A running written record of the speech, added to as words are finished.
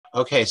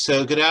Okay,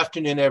 so good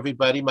afternoon,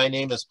 everybody. My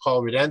name is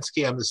Paul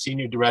Rudensky. I'm the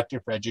Senior Director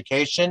for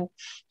Education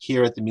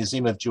here at the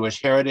Museum of Jewish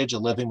Heritage, a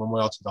living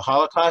memorial to the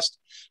Holocaust.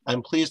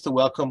 I'm pleased to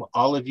welcome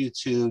all of you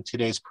to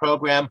today's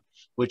program,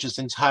 which is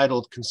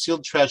entitled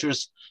Concealed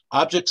Treasures,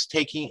 Objects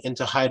Taken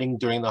into Hiding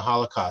During the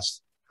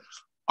Holocaust.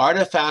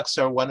 Artifacts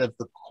are one of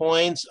the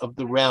coins of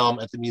the realm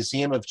at the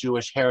Museum of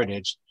Jewish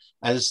Heritage,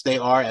 as they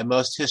are at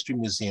most history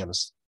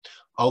museums.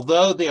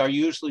 Although they are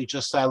usually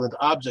just silent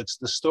objects,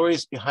 the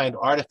stories behind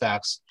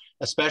artifacts,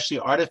 especially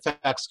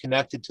artifacts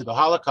connected to the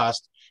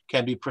Holocaust,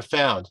 can be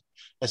profound.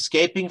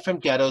 Escaping from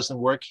ghettos and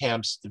work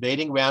camps,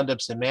 evading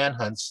roundups and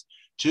manhunts,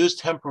 Jews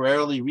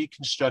temporarily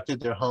reconstructed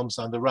their homes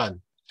on the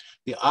run.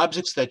 The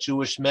objects that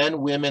Jewish men,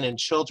 women, and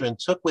children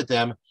took with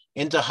them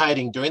into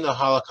hiding during the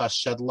Holocaust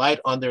shed light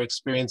on their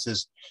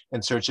experiences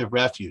in search of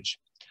refuge.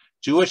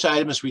 Jewish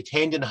items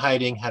retained in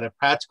hiding had a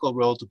practical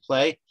role to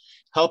play,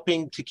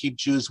 helping to keep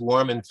Jews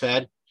warm and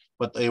fed,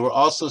 but they were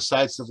also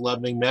sites of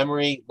loving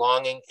memory,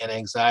 longing, and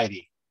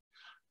anxiety.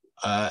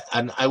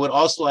 And I would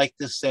also like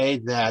to say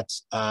that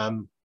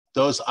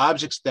those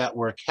objects that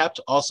were kept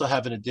also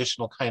have an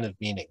additional kind of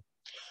meaning.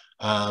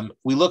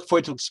 We look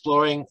forward to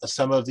exploring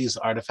some of these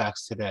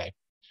artifacts today.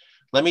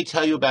 Let me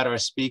tell you about our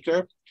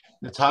speaker.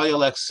 Natalia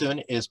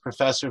Aleksiun is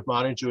Professor of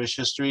Modern Jewish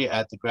History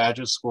at the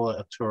Graduate School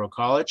at Touro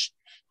College.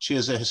 She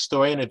is a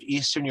historian of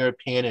Eastern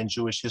European and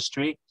Jewish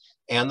history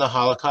and the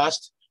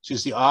Holocaust.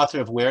 She's the author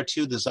of Where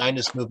To, the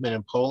Zionist Movement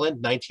in Poland,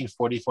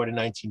 1944 to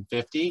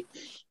 1950,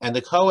 and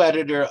the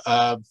co-editor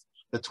of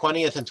the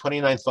 20th and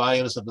 29th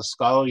volumes of the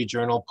scholarly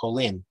journal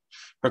Polin.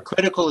 Her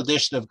critical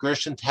edition of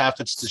Gershon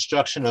Tafet's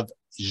Destruction of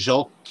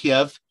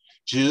Zholkiev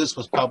Jews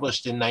was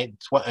published in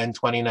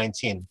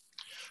 2019.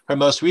 Her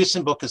most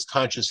recent book is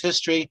Conscious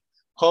History,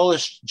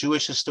 Polish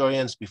Jewish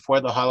Historians Before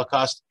the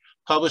Holocaust,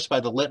 published by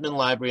the Littman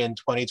Library in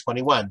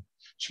 2021.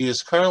 She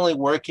is currently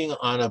working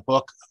on a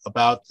book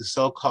about the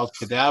so-called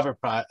cadaver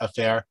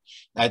affair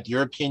at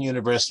European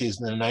universities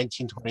in the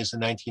 1920s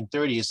and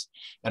 1930s,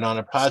 and on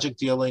a project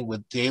dealing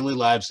with daily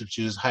lives of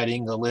Jews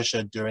hiding in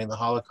Galicia during the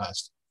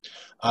Holocaust.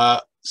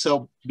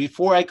 So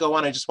before I go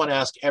on, I just want to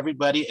ask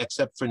everybody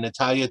except for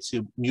Natalia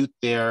to mute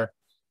their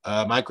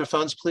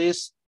microphones,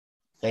 please.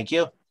 Thank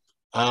you.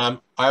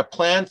 Our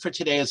plan for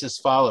today is as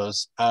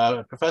follows.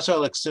 Professor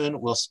Aleksiun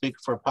will speak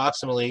for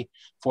approximately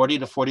 40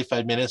 to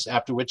 45 minutes,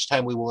 after which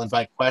time we will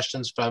invite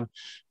questions from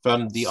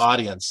the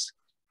audience.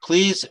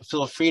 Please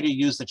feel free to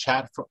use the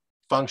chat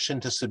function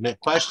to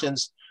submit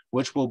questions,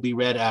 which will be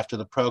read after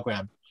the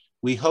program.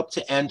 We hope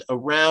to end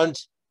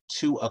around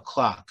 2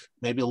 o'clock,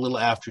 maybe a little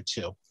after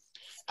 2.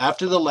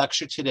 After the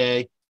lecture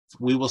today,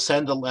 we will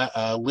send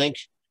a link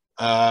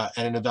and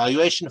an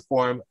evaluation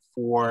form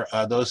for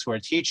those who are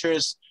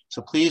teachers.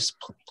 So please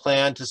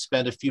plan to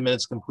spend a few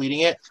minutes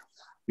completing it.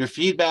 Your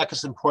feedback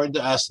is important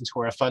to us and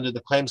to our Funded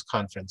the Claims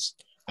conference.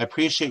 I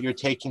appreciate your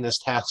taking this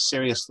task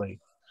seriously.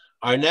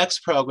 Our next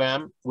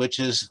program, which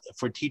is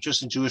for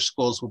teachers in Jewish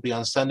schools, will be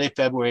on Sunday,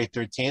 February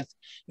 13th.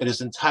 It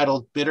is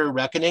entitled Bitter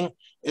Reckoning,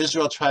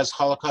 Israel Tries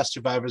Holocaust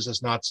Survivors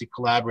as Nazi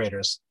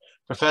Collaborators.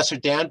 Professor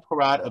Dan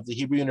Porat of the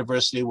Hebrew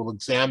University will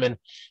examine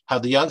how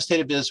the young state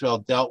of Israel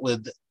dealt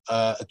with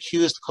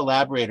accused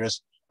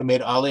collaborators who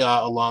made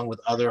Aliyah along with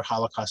other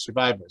Holocaust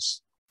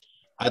survivors.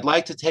 I'd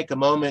like to take a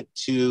moment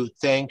to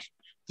thank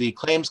the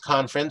Claims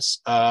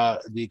Conference,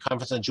 the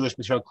Conference on Jewish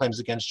Material Claims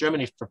Against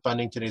Germany, for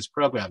funding today's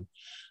program.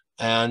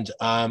 And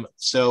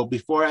so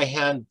before I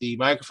hand the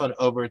microphone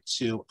over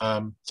to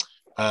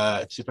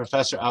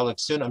Professor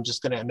Aleksiun, I'm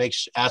just gonna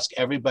ask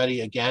everybody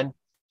again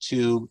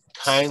to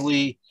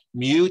kindly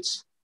mute.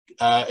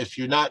 If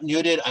you're not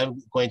muted,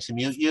 I'm going to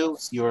mute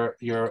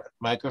your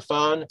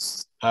microphone,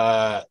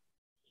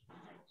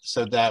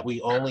 so that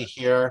we only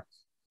hear,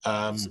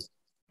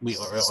 we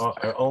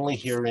are only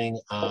hearing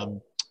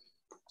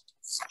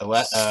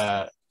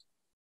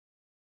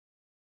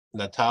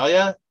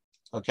Natalia.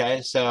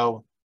 Okay,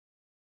 so,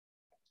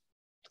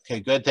 okay,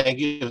 good. Thank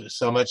you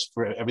so much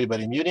for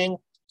everybody muting.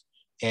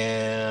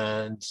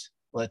 And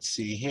let's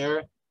see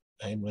here.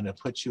 I'm gonna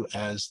put you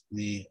as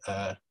the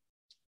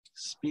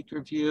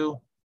speaker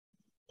view.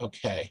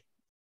 Okay.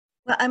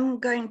 Well, I'm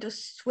going to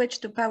switch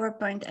to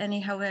PowerPoint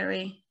anyhow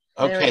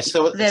Okay,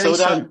 so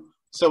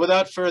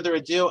without further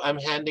ado, I'm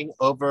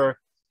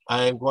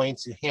going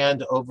to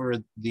hand over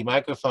the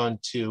microphone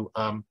to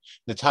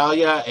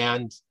Natalia.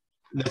 And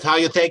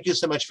Natalia, thank you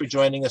so much for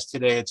joining us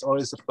today. It's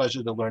always a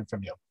pleasure to learn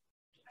from you.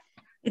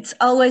 It's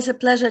always a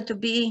pleasure to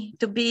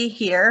be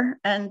here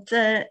and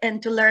to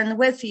learn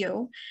with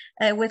you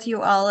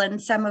all. And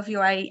some of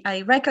you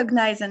I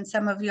recognize, and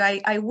some of you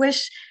I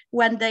wish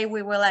one day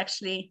we will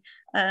actually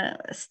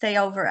stay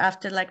over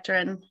after lecture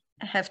and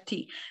have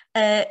tea.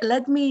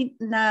 Let me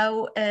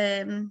now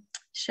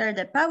share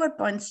the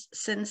PowerPoints,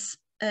 since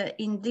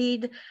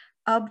indeed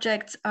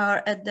objects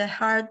are at the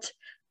heart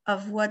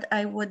of what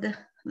I would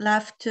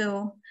love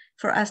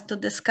for us to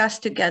discuss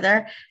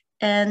together.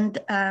 And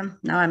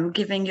now I'm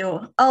giving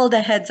you all the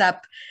heads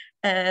up.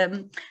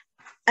 And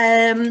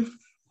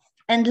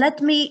And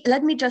let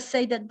me just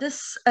say that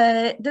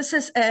this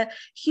is a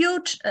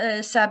huge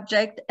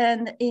subject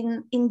and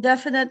in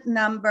indefinite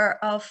number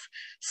of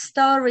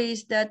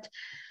stories that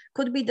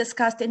could be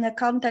discussed in the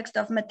context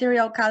of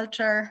material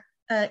culture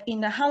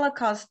in the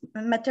Holocaust,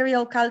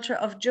 material culture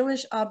of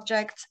Jewish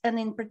objects, and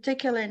in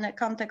particular in the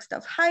context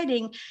of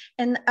hiding.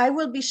 And I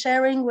will be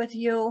sharing with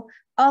you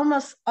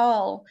almost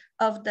all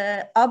of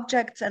the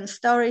objects and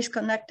stories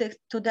connected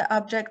to the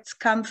objects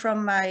come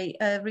from my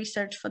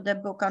research for the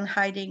book on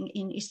hiding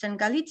in Eastern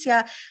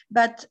Galicia,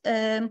 but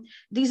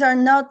these are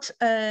not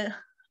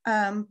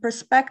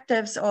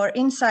perspectives or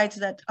insights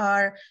that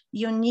are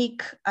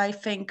unique, I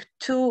think,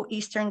 to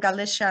Eastern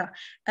Galicia,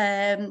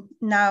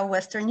 now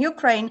Western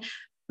Ukraine.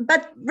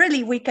 But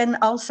really, we can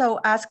also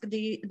ask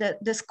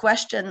this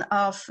question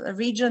of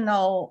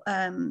regional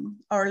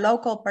or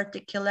local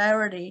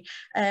particularity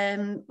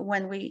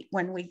when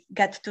we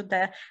get to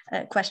the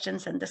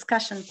questions and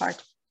discussion part.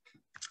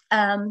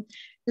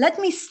 Let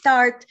me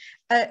start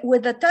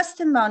with a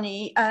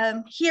testimony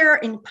here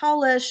in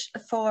Polish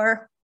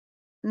for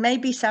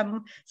maybe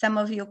some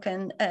of you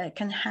can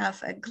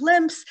have a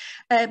glimpse,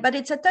 but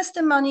it's a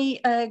testimony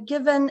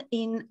given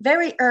in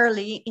very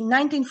early in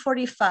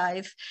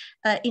 1945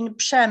 in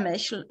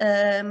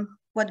Przemyśl,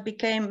 what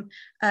became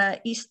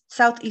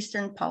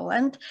southeastern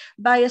Poland,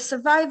 by a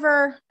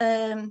survivor,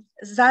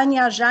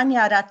 Żania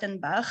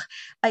Rattenbach.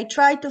 I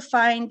tried to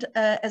find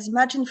as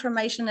much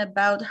information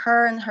about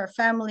her and her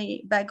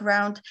family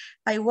background.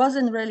 I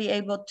wasn't really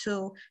able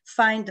to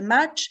find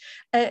much,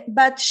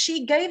 but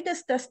she gave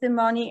this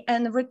testimony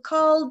and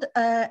recalled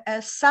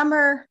a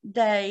summer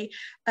day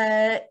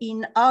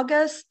in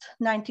August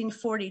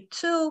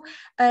 1942,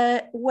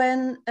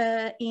 when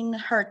in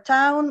her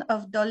town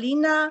of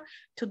Dolina,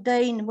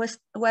 today in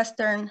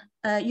Western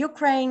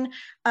Ukraine,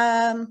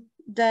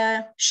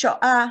 the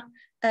Shoah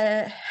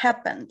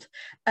happened.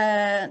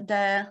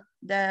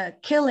 The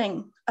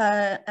killing,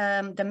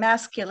 the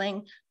mass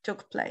killing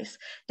took place.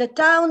 The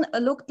town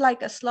looked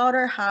like a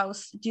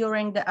slaughterhouse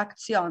during the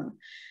Aktion.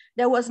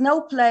 There was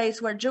no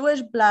place where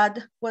Jewish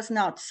blood was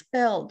not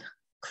spilled.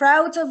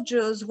 Crowds of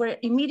Jews were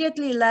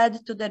immediately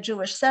led to the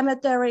Jewish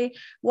cemetery.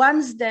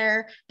 Once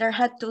there, they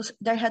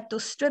had to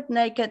strip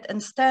naked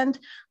and stand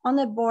on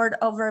a board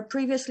over a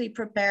previously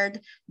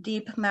prepared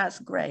deep mass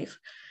grave.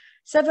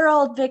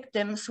 Several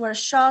victims were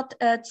shot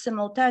at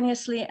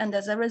simultaneously, and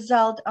as a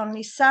result,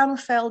 only some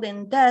fell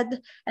in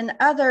dead, and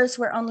others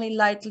were only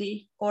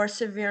lightly or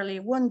severely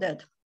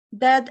wounded.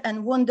 Dead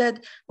and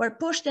wounded were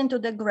pushed into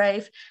the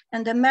grave,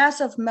 and the mass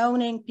of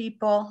moaning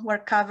people were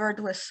covered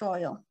with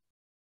soil.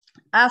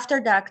 After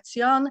the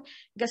Aktion,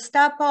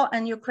 Gestapo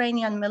and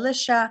Ukrainian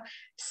militia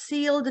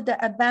sealed the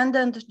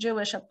abandoned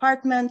Jewish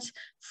apartments,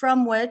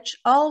 from which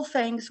all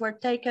things were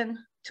taken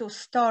to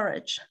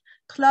storage.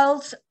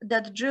 Clothes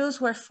that Jews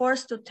were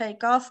forced to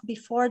take off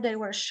before they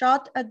were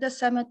shot at the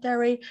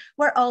cemetery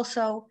were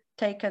also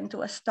taken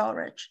to a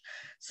storage.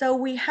 So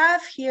we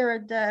have here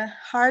at the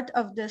heart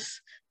of this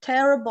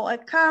terrible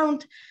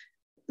account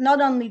not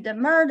only the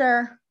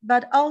murder,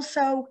 but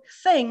also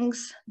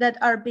things that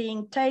are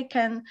being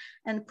taken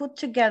and put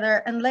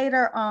together and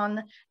later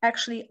on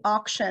actually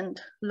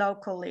auctioned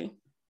locally.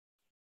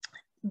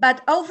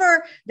 But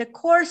over the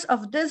course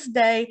of this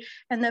day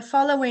and the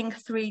following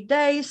 3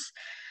 days,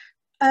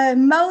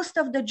 most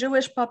of the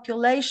Jewish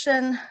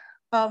population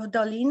of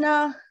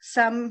Dolina,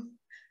 some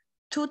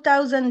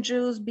 2,000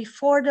 Jews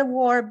before the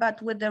war, but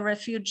with the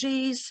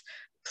refugees,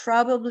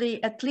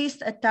 probably at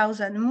least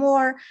 1,000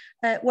 more,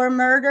 were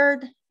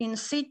murdered in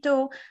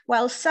situ,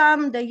 while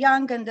some, the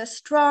young and the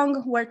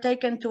strong, were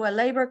taken to a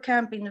labor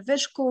camp in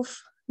Vyszków,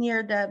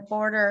 near the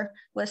border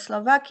with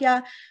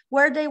Slovakia,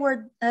 where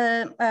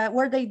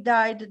they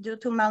died due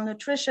to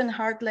malnutrition,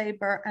 hard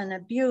labor, and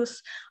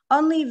abuse.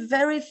 Only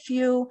very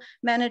few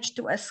managed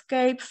to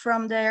escape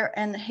from there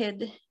and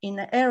hid in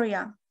the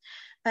area.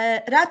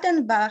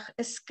 Rattenbach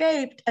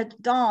escaped at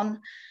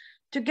dawn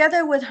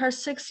together with her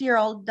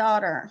 6-year-old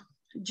daughter,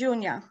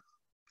 Junia.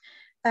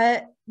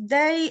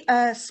 They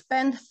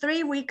spent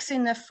 3 weeks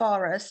in the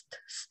forest,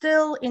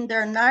 still in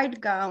their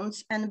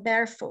nightgowns and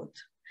barefoot.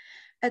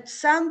 At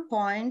some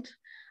point,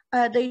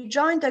 they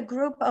joined a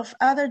group of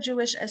other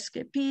Jewish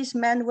escapees,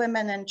 men,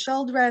 women, and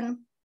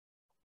children.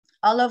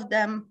 All of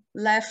them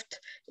left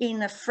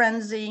in a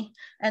frenzy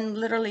and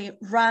literally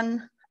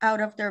run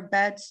out of their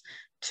beds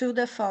to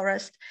the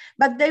forest,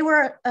 but they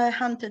were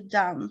hunted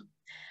down.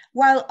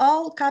 While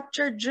all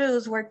captured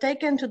Jews were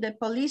taken to the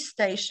police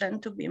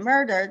station to be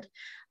murdered,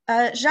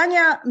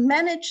 Żania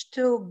managed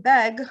to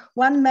beg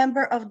one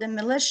member of the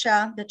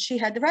militia that she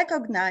had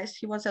recognized,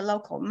 he was a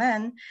local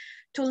man,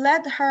 to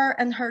let her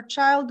and her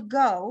child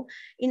go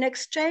in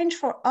exchange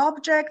for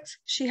objects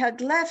she had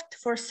left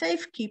for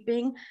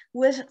safekeeping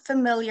with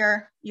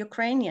familiar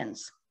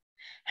Ukrainians.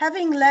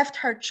 Having left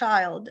her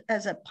child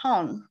as a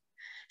pawn,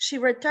 she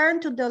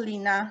returned to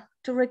Dolina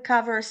to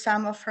recover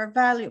some of her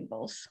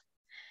valuables.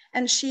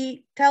 And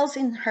she tells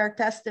in her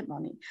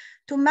testimony,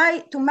 to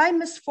my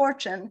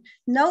misfortune,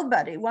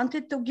 nobody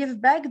wanted to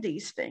give back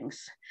these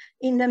things.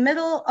 In the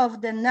middle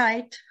of the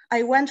night,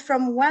 I went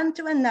from one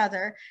to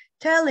another,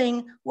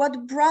 telling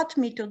what brought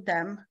me to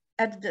them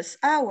at this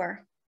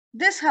hour.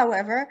 This,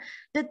 however,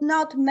 did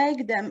not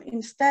make them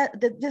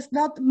did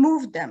not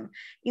move them.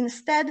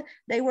 Instead,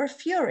 they were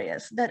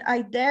furious that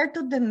I dared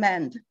to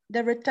demand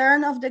the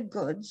return of the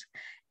goods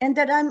and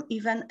that I'm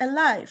even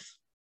alive.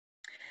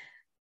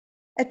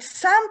 At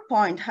some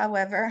point,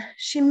 however,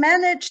 she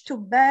managed to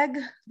beg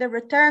the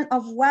return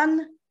of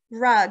one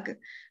rug,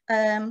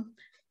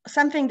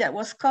 something that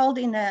was called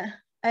in the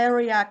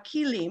area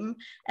kilim,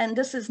 and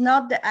this is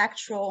not the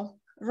actual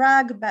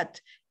rug,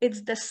 but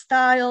it's the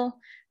style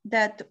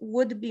that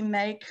would be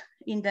made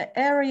in the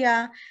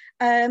area,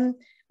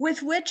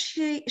 with which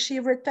she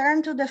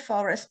returned to the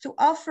forest to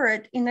offer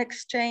it in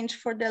exchange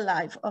for the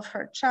life of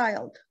her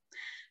child.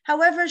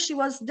 However, she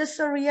was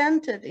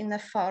disoriented in the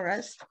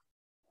forest,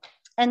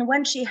 and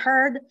when she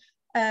heard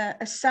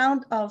a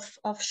sound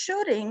of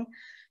shooting,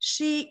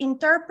 she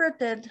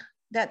interpreted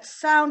that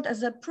sound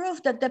as a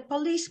proof that the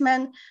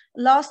policeman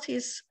lost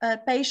his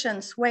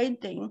patience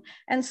waiting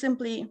and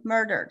simply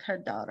murdered her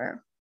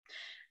daughter.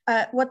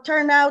 What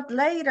turned out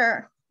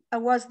later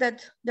was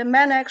that the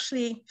man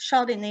actually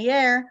shot in the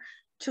air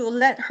to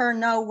let her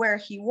know where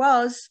he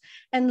was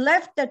and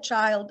left the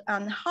child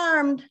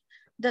unharmed.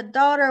 The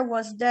daughter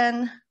was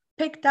then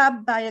picked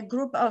up by a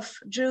group of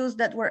Jews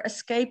that were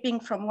escaping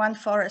from one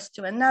forest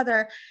to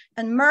another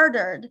and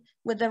murdered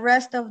with the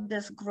rest of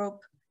this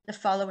group the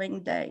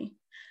following day.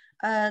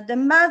 The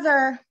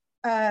mother,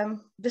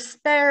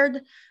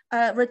 despaired,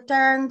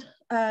 returned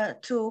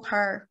to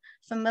her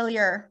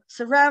familiar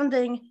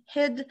surrounding,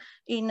 hid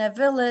in a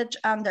village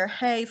under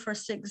hay for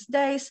 6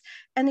 days,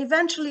 and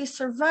eventually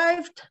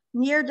survived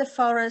near the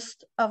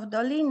forest of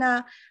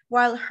Dolina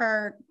while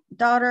her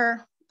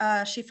daughter,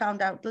 she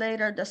found out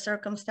later the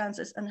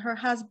circumstances, and her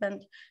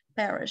husband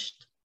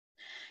perished.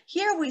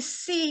 Here we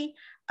see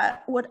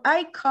what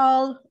I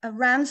call a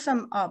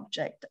ransom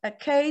object, a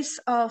case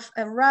of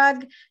a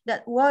rug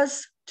that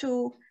was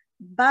to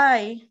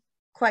buy,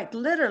 quite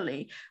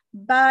literally,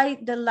 buy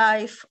the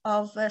life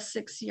of a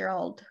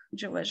 6-year-old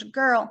Jewish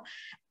girl,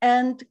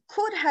 and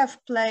could have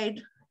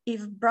played,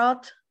 if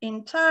brought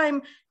in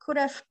time, could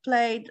have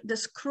played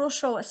this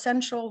crucial,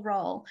 essential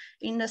role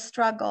in the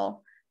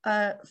struggle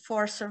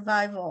for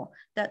survival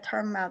that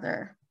her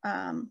mother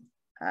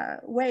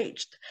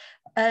waged.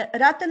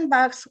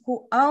 Rattenbachs,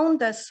 who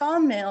owned a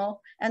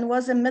sawmill and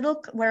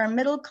were a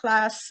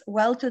middle-class,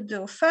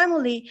 well-to-do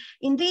family,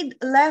 indeed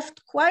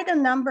left quite a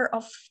number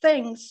of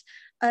things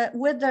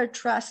with their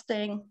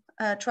trusted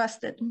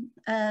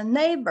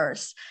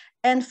neighbors,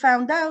 and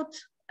found out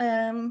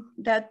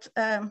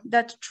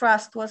that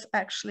trust was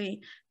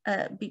actually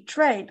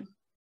betrayed.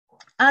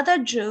 Other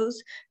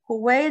Jews who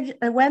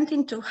went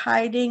into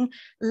hiding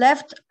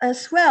left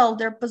as well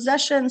their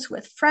possessions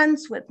with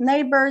friends, with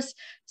neighbors.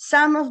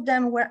 Some of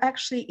them were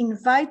actually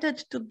invited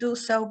to do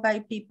so by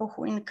people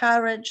who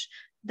encouraged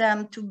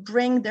them to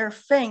bring their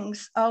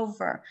things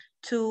over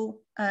to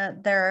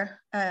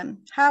their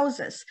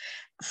houses.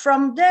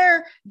 From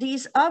there,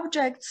 these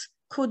objects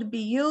could be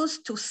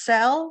used to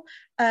sell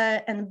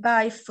and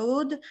buy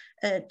food,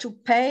 to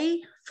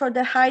pay for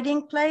the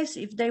hiding place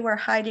if they were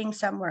hiding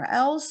somewhere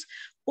else,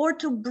 or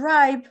to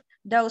bribe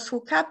those who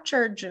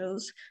captured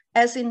Jews,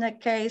 as in the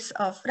case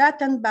of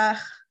Rattenbach.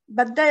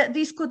 But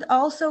these could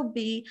also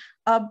be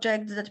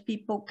objects that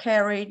people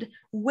carried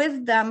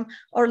with them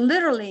or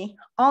literally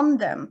on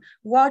them: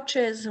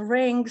 watches,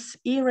 rings,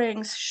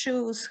 earrings,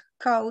 shoes,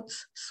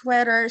 coats,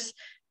 sweaters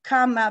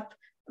come up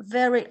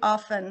very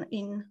often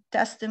in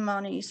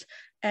testimonies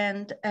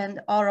and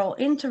oral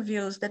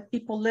interviews, that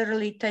people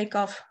literally take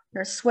off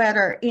their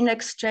sweater in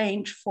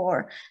exchange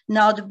for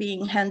not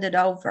being handed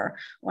over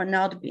or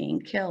not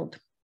being killed.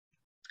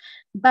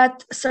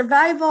 But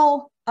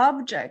survival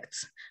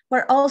objects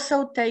were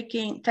also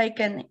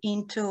taken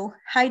into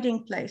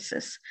hiding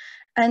places.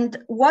 And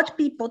what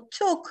people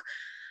took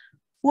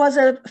was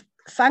a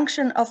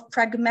function of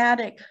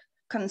pragmatic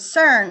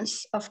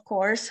concerns, of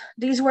course.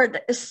 These were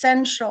the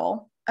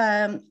essential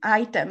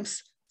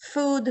items: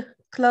 food,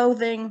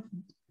 clothing,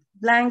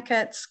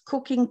 blankets,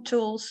 cooking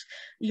tools,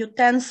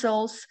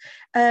 utensils,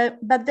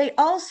 but they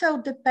also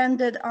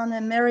depended on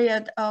a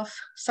myriad of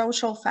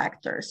social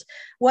factors.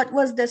 What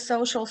was the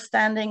social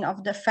standing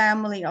of the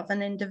family of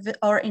an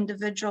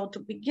individual to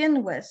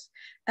begin with?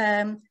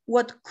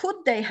 What could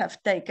they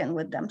have taken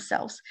with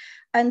themselves?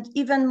 And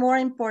even more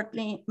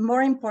importantly,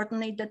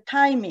 the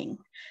timing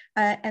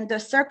and the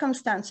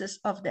circumstances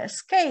of the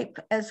escape.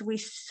 As we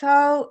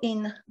saw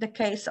in the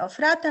case of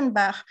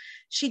Rattenbach,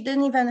 she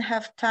didn't even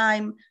have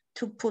time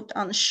to put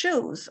on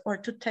shoes or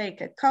to take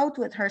a coat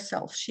with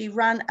herself. She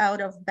ran out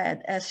of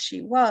bed as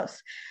she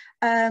was.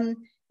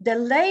 The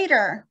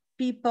later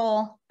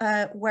people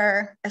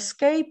were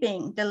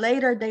escaping, the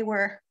later they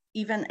were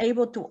even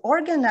able to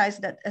organize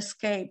that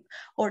escape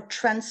or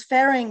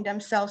transferring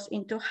themselves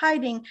into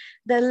hiding,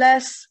 the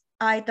less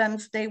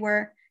items they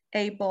were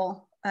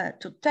able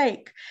to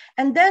take.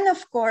 And then,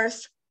 of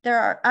course, there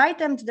are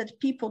items that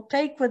people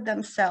take with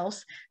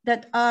themselves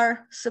that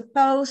are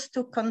supposed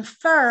to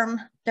confirm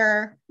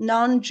their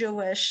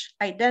non-Jewish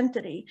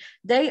identity.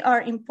 They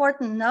are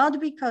important not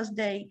because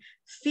they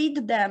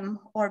feed them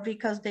or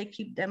because they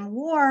keep them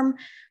warm,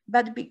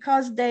 but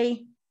because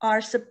they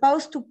are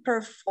supposed to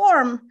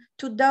perform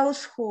to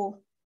those who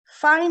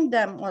find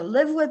them or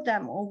live with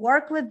them or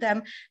work with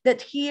them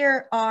that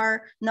here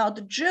are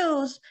not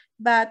Jews,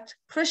 but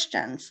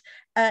Christians.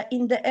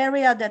 In the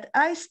area that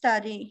I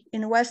study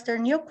in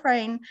Western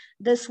Ukraine,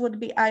 this would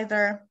be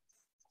either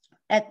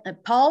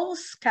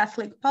Poles,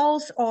 Catholic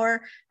Poles,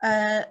 or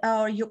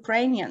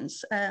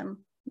Ukrainians,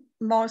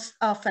 most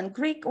often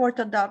Greek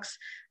Orthodox,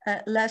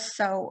 less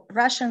so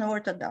Russian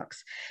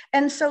Orthodox.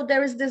 And so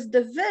there is this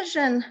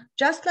division,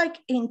 just like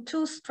in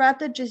two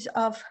strategies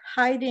of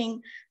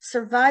hiding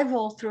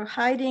survival through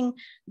hiding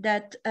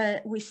that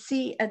we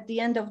see at the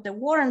end of the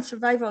war, and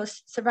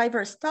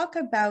survivors talk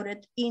about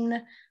it.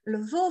 In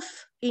Lvov,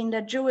 in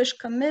the Jewish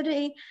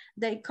committee,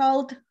 they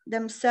called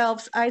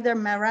themselves either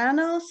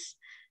Maranos,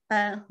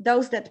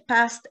 those that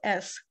passed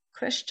as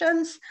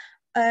Christians,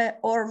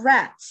 or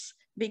rats,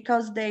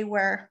 because they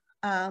were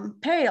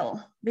pale,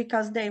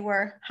 because they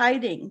were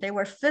hiding, they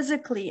were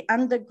physically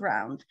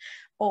underground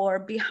or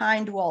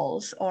behind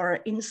walls or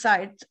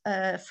inside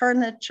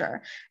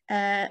furniture.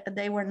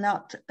 They were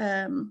not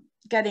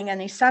getting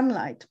any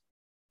sunlight.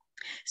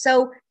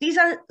 So these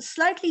are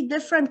slightly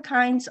different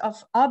kinds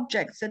of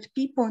objects that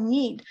people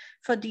need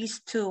for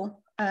these two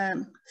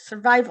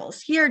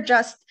survivals. Here,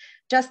 just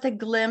a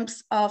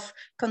glimpse of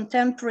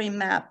contemporary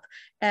map,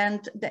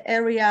 and the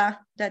area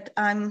that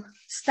I'm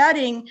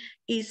studying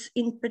is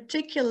in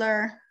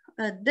particular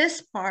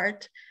this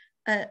part,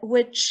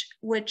 which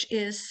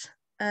is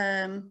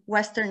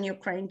Western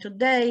Ukraine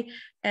today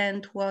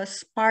and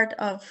was part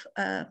of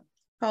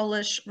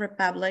Polish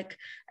Republic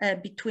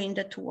between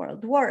the two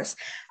world wars.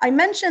 I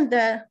mentioned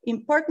the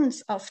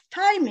importance of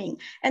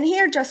timing, and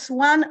here just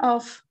one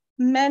of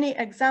many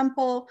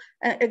examples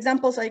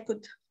I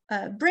could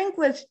bring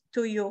with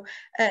to you.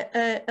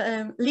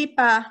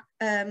 Lipa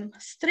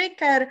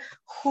Stryker,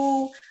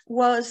 who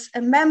was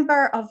a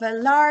member of a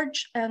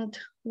large and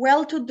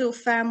well-to-do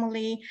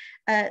family.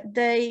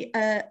 They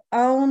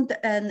owned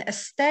an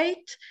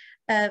estate,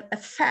 a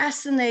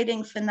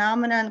fascinating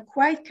phenomenon,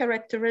 quite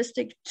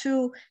characteristic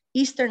to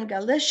Eastern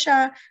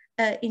Galicia,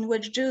 in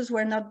which Jews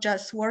were not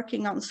just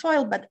working on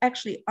soil, but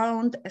actually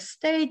owned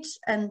estates.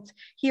 And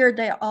here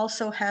they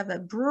also have a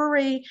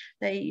brewery.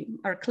 They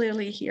are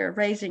clearly here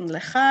raising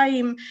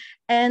lechaim.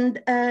 And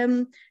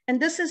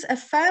this is a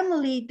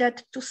family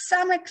that to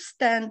some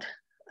extent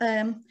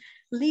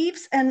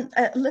lives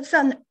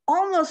an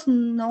almost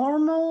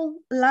normal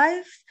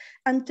life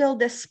until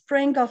the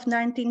spring of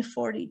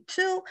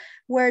 1942,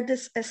 where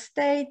this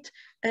estate,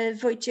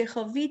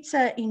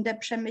 Wojciechowice in the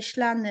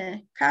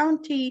Przemyślany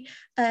County,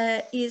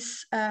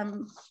 is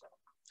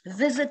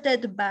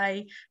visited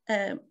by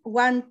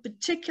one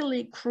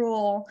particularly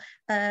cruel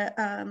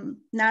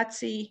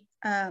Nazi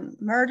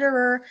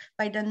murderer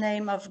by the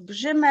name of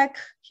Grzymek.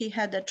 He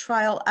had a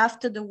trial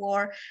after the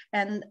war,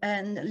 and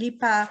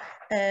Lipa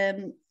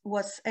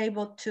was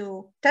able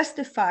to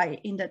testify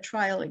in the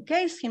trial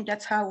against him.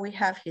 That's how we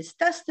have his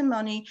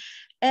testimony.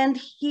 And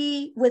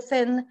he,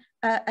 within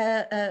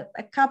a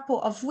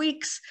couple of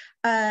weeks,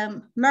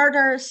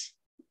 murders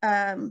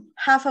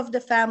half of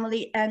the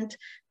family and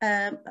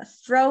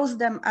throws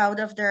them out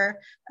of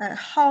their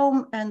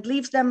home and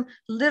leaves them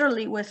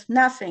literally with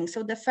nothing.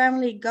 So the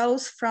family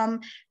goes from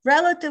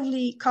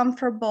relatively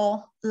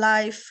comfortable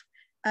life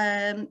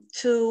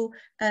to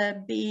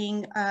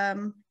being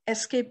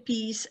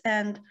escapees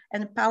and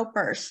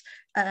paupers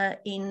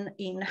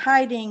in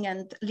hiding.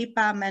 And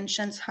Lipa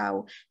mentions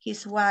how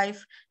his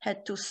wife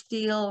had to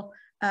steal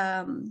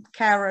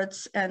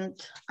carrots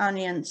and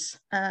onions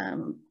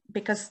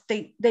because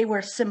they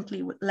were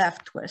simply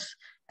left with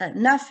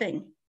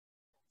nothing.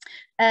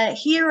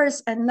 Here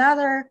is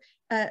another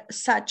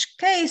such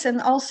case, and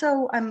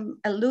also I'm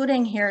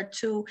alluding here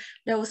to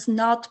those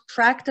not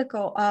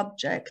practical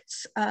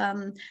objects,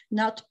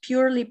 not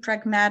purely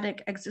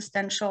pragmatic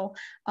existential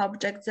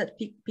objects that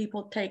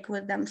people take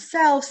with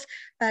themselves.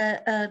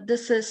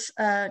 This is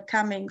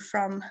coming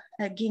from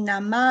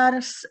Gina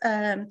Mar's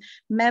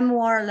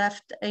memoir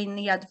left in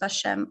Yad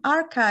Vashem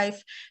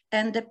archive,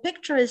 and the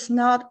picture is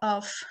not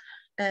of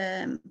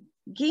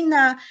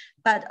Gina,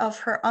 but of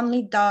her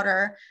only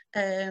daughter,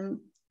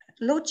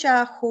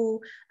 Lucia, who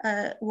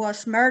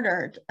was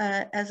murdered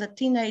as a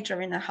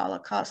teenager in the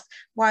Holocaust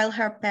while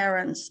her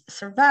parents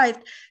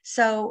survived.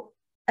 So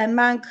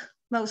among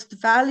most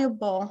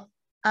valuable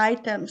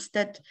items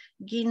that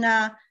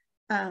Gina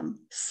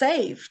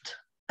saved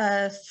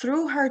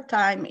through her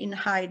time in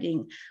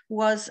hiding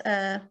was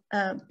a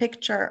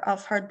picture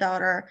of her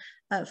daughter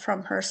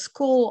from her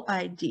school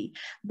ID.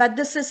 But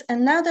this is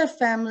another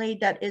family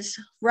that is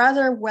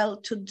rather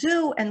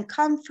well-to-do and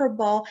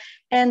comfortable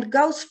and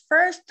goes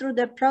first through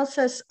the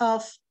process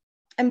of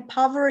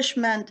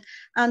impoverishment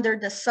under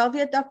the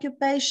Soviet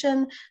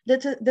occupation.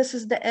 This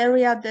is the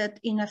area that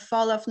in the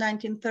fall of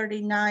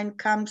 1939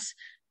 comes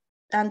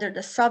under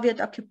the Soviet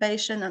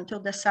occupation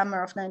until the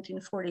summer of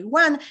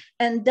 1941.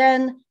 And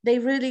then they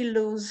really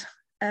lose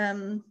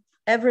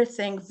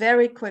everything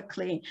very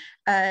quickly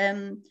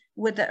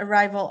with the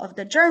arrival of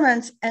the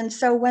Germans. And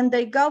so when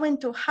they go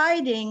into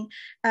hiding,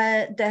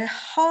 the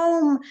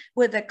home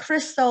with the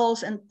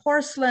crystals and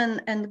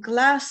porcelain and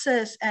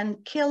glasses and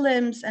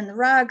kilims and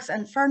rugs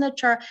and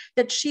furniture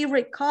that she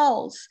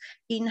recalls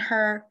in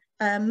her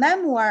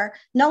memoir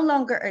no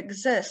longer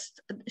exists.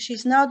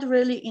 She's not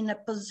really in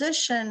a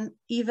position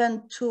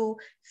even to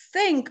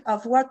think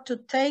of what to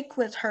take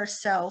with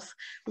herself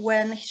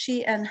when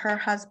she and her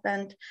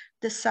husband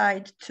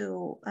decide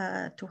to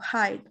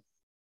hide.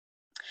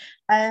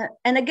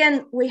 And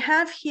again, we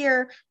have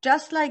here,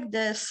 just like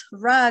this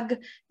rug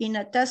in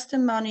a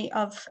testimony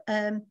of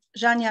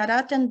Jania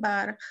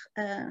Rattenbach,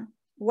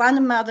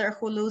 one mother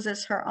who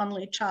loses her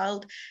only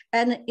child,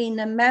 and in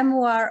a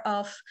memoir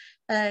of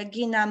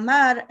Gina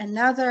Mar,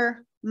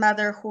 another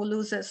mother who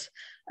loses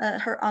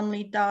her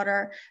only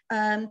daughter.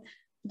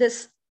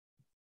 This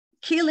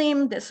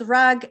kilim, this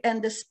rug,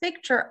 and this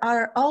picture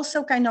are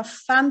also kind of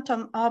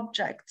phantom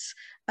objects.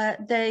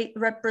 They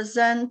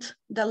represent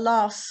the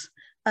loss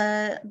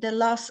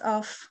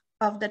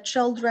of the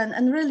children,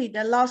 and really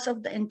the loss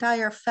of the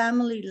entire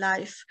family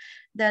life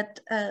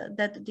that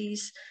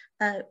these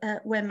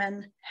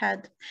women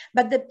had.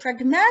 But the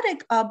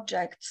pragmatic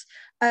objects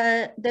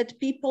that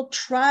people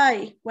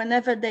try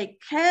whenever they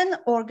can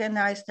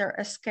organize their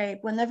escape,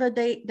 whenever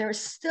there's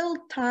still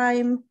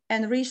time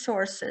and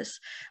resources,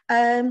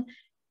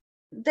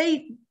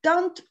 they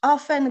don't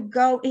often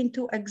go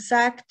into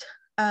exact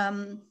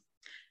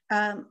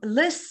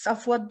lists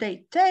of what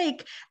they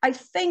take. I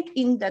think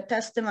in the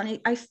testimony,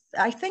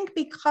 I think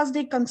because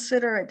they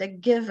consider it a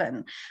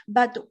given,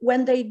 but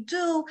when they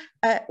do,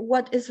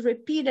 what is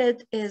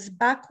repeated is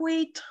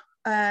buckwheat,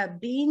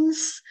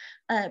 beans,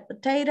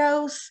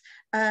 potatoes,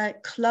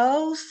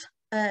 clothes,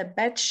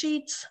 bed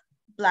sheets,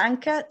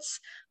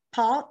 blankets,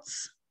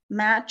 pots,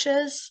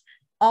 matches,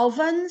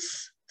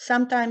 ovens,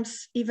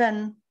 sometimes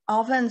even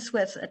ovens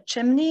with a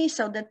chimney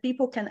so that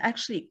people can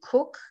actually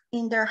cook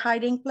in their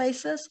hiding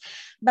places,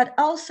 but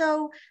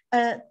also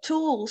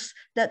tools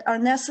that are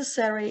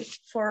necessary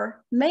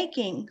for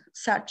making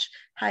such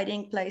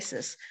hiding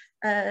places,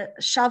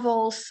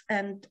 shovels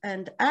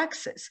and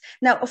axes.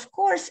 Now, of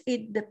course,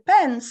 it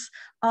depends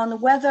on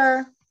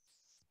whether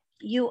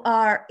you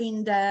are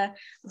in the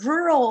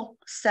rural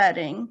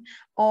setting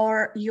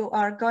or you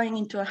are going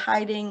into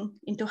hiding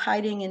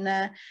in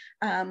a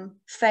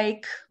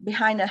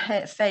behind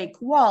a fake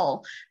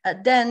wall.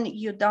 Then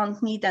you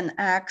don't need an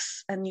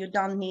axe and you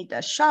don't need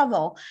a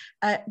shovel.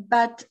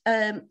 But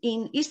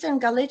in Eastern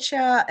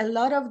Galicia, a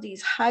lot of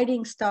these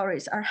hiding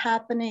stories are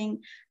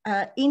happening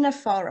in the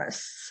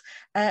forests,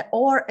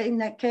 or in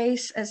the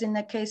case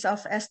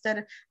of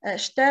Esther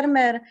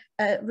Stermer,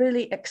 a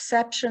really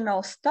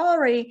exceptional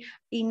story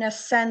in a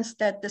sense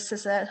that this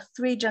is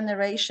 3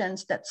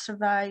 generations that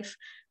survive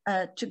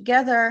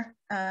together.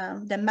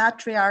 The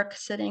matriarch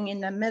sitting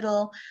in the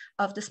middle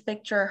of this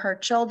picture, her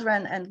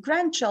children and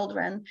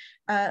grandchildren,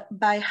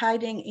 by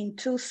hiding in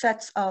 2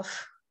 sets of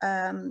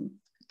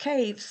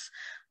caves,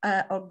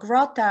 or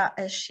grotta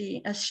as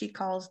she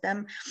calls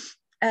them.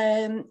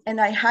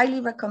 And I highly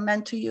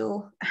recommend to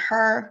you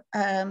her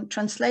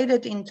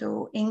translated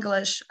into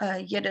English,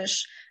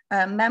 Yiddish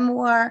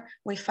memoir,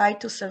 We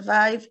Fight to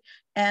Survive,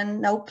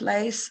 and No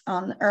Place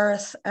on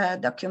Earth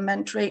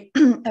documentary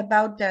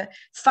about the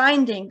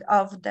finding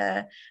of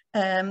the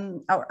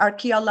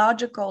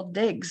archaeological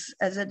digs,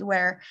 as it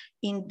were,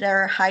 in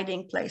their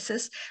hiding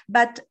places.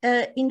 But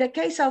in the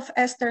case of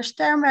Esther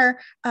Stermer,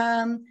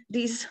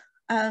 these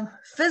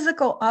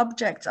physical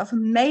objects of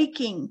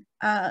making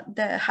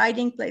the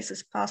hiding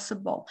places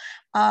possible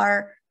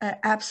are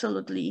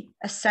absolutely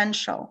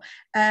essential.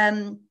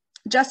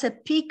 Just a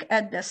peek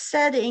at the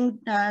setting.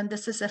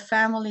 This is a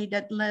family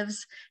that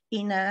lives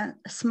in a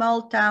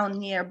small town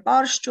near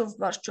Borszczów.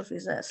 Borszczów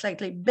is a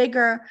slightly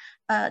bigger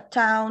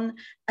town.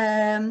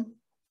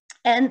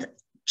 And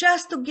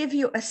just to give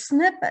you a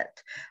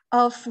snippet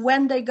of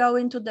when they go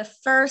into the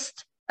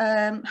first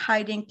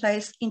hiding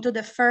place, into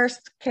the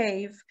first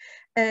cave,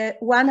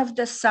 one of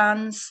the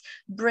sons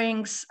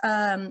brings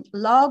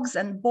logs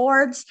and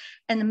boards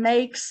and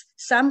makes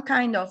some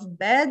kind of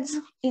beds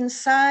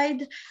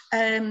inside.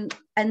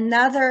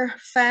 Another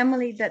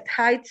family that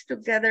hides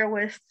together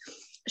with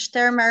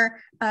Stermer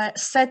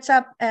sets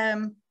up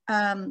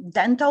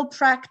dental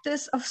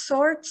practice of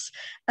sorts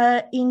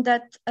in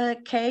that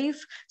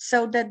cave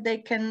so that they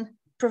can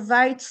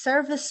provide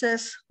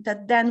services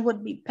that then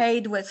would be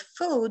paid with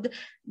food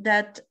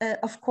that,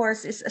 of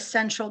course, is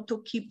essential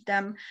to keep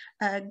them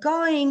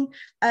going.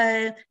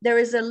 There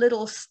is a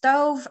little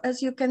stove,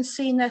 as you can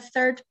see in the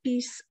third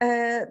piece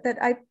that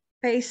I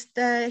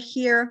pasted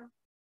here.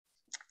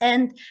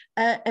 And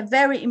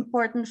very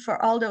important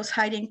for all those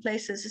hiding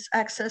places is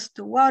access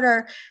to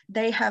water.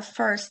 They have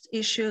first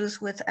issues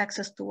with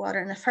access to water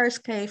in the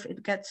first cave.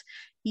 It gets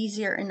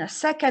easier in a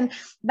second.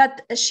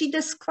 But she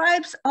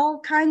describes all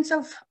kinds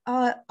of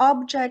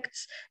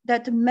objects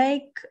that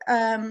make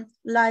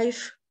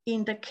life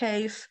in the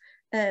cave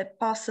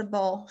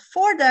possible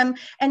for them.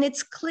 And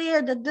it's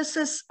clear that this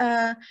is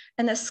an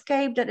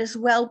escape that is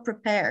well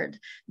prepared.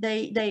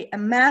 They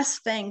amass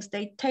things,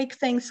 they take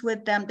things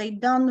with them, they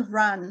don't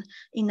run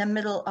in the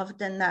middle of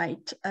the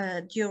night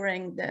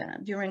during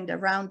the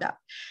roundup.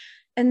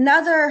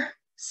 Another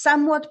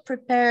somewhat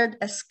prepared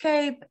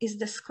escape is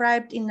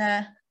described in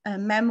a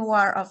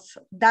memoir of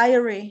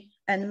diary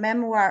and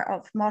memoir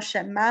of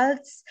Moshe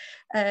Maltz.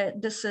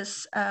 This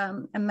is a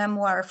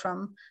memoir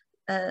from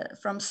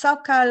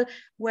Sokal,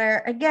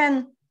 where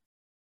again,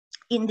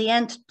 in the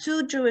end,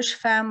 2 Jewish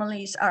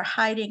families are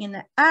hiding in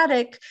the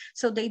attic,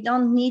 so they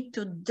don't need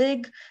to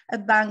dig a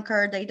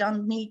bunker, they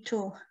don't need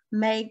to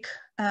make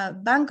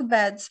bunk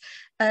beds,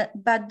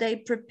 but they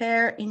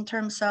prepare in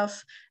terms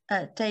of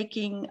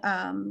taking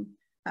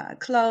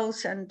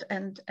clothes and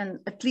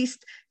at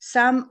least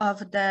some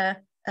of the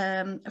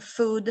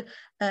food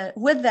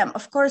with them.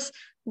 Of course,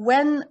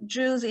 when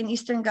Jews in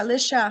Eastern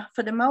Galicia,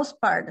 for the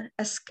most part,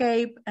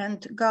 escape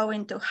and go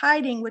into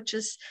hiding, which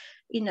is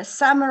in the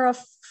summer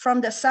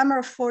from the summer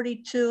of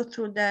 42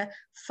 through the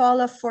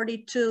fall of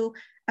 42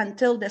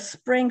 until the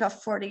spring of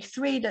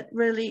 43,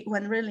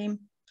 when really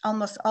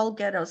almost all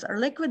ghettos are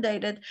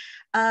liquidated,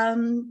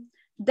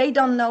 they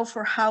don't know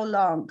for how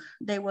long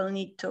they will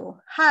need to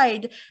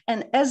hide.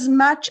 And as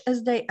much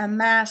as they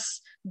amass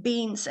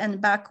beans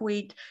and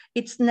buckwheat,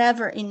 it's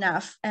never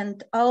enough.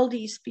 And all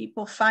these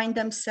people find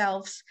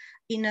themselves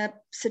in a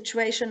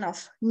situation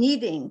of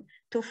needing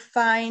to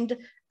find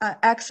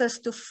access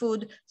to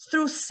food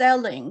through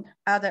selling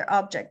other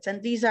objects.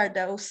 And these are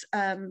those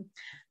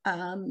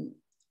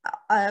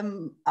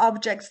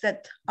objects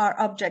that are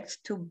objects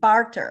to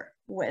barter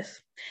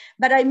with.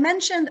 But I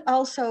mentioned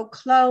also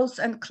clothes,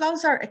 and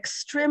clothes are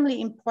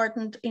extremely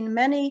important. In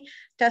many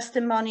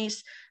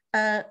testimonies,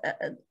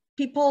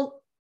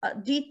 people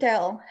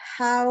detail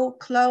how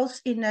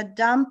clothes in a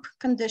damp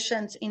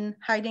conditions in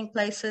hiding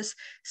places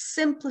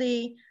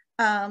simply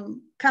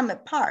come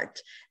apart.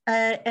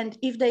 And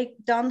if they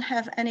don't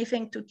have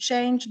anything to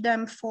change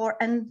them for,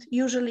 and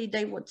usually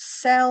they would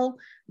sell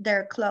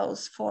their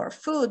clothes for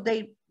food,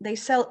 they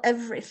sell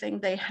everything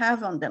they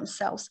have on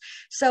themselves.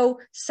 So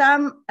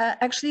some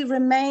actually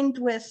remained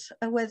with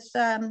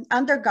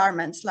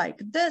undergarments like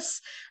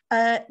this,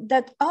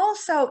 that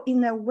also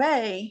in a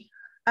way,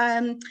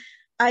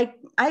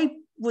 I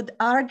would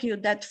argue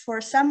that for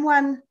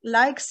someone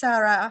like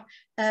Sarah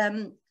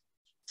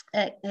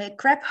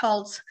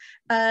Krepholz,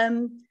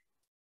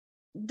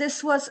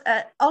 this was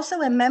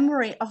also a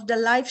memory of the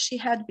life she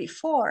had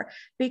before,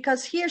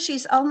 because here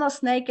she's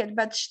almost naked,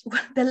 but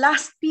the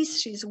last piece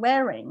she's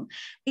wearing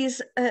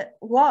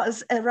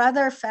was a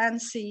rather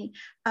fancy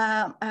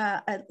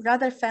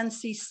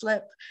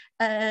slip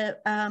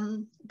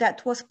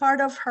that was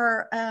part of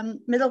her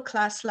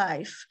middle-class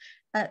life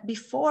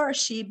before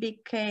she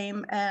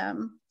became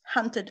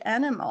hunted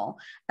animal,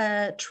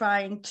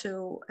 trying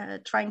to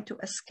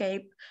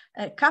escape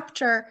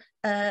capture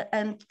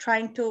and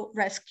trying to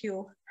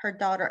rescue her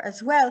daughter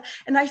as well.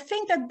 And I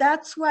think that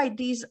that's why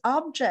these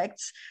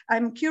objects,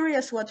 I'm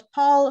curious what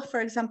Paul, for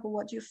example,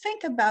 what you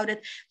think about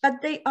it,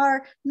 but they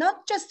are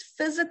not just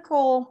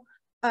physical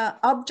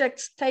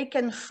objects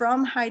taken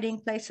from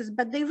hiding places,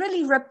 but they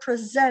really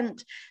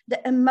represent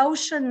the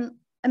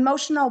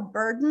emotional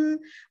burden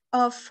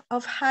of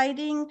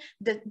hiding,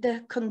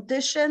 the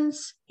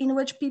conditions in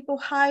which people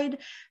hide,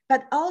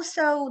 but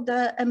also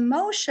the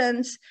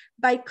emotions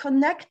by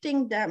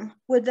connecting them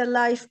with the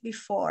life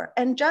before.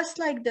 And just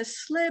like the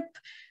slip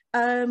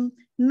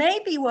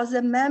maybe was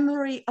a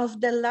memory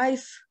of the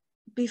life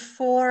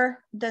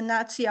before the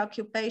Nazi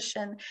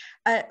occupation.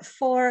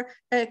 For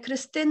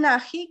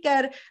Christina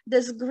Higer,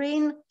 this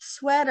green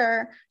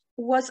sweater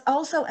was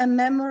also a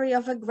memory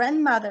of a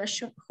grandmother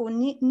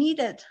who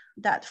needed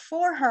that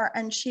for her.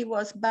 And she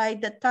was, by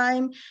the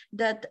time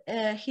that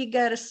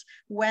Higers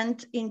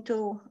went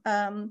into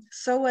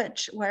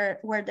sewage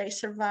where they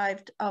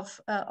survived of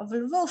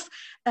Lvov,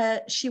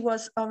 she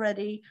was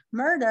already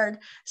murdered.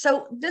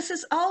 So this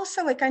is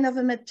also a kind of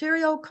a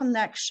material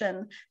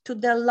connection to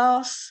the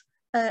loss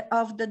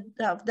of the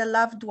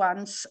loved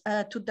ones,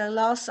 to the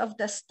loss of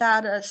the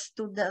status,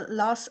 to the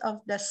loss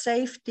of the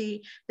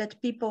safety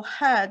that people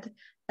had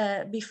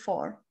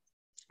before.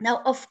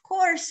 Now, of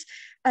course,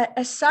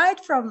 aside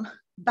from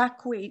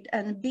buckwheat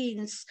and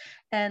beans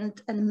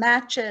and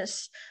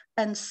matches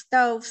and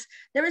stoves,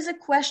 there is a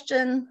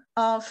question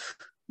of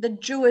the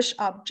Jewish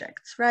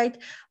objects, right?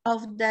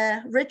 Of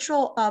the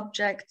ritual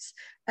objects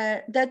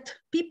that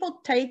people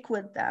take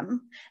with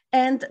them.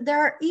 And there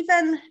are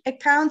even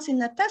accounts in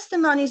the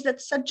testimonies that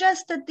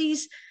suggest that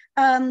these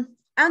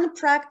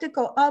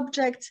unpractical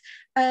objects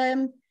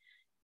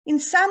in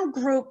some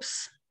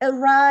groups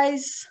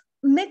arise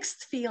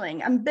mixed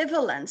feeling,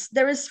 ambivalence.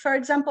 There is, for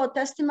example, a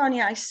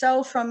testimony I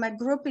saw from a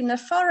group in the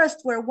forest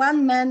where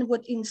one man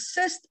would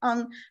insist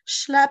on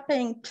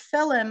schlepping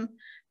tefillin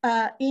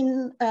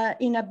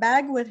in a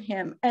bag with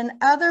him, and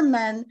other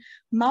men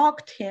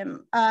mocked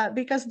him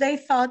because they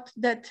thought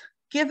that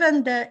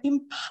given the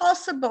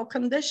impossible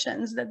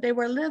conditions that they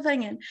were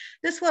living in,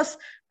 this was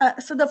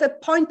sort of a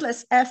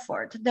pointless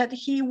effort, that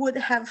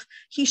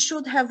he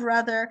should have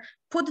rather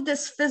put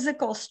this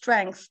physical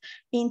strength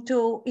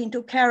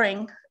into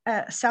carrying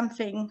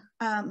something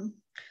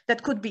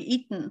that could be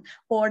eaten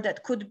or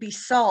that could be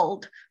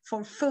sold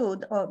for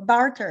food or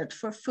bartered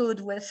for food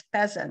with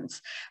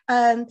peasants.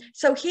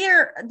 So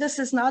here, this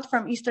is not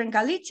from Eastern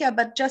Galicia,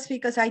 but just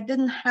because I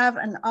didn't have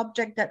an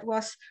object that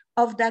was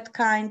of that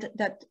kind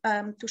that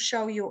to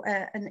show you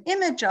an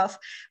image of.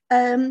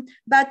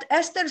 But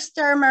Esther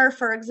Sturmer,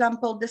 for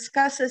example,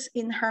 discusses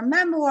in her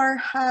memoir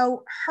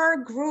how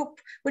her group,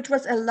 which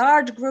was a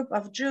large group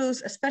of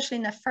Jews, especially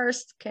in the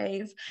first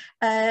cave,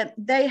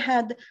 they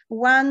had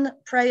one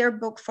prayer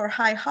book for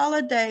high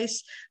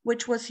holidays,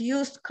 which was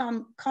used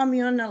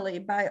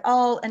communally by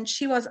all. And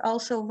she was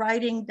also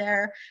writing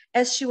there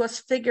as she was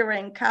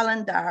figuring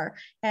calendar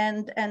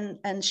and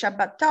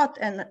Shabbatot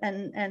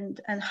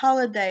and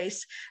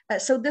holidays.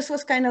 So this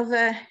was kind of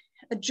a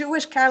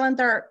Jewish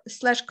calendar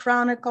 /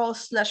 chronicle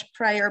 /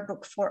 prayer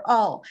book for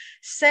all.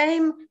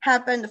 Same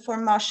happened for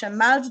Moshe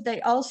Maltz.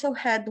 They also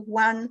had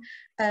one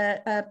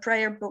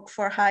prayer book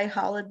for high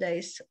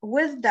holidays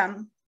with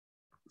them.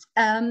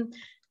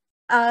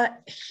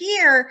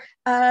 Here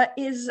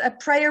is a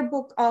prayer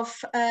book of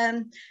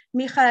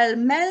Michael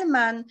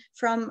Melman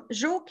from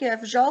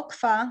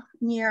Żółkiew,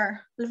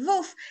 near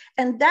Lvov.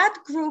 And that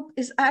group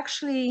is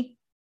actually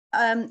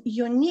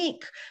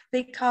unique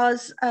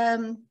because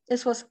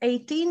this was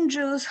 18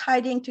 Jews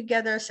hiding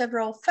together,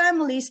 several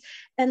families,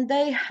 and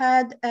they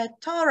had a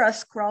Torah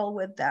scroll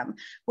with them,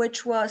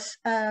 which was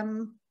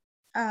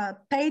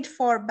paid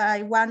for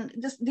by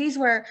these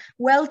were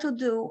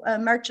well-to-do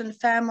merchant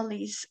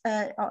families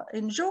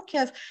in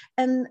Żółkiew,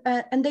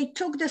 and they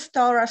took this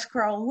Torah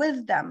scroll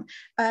with them.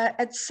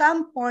 At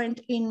some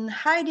point in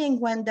hiding,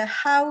 when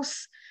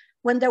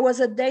there was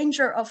a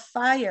danger of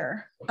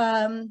fire,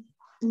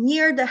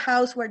 near the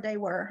house where they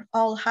were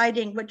all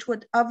hiding, which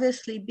would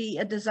obviously be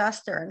a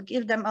disaster and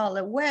give them all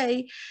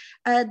away,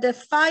 the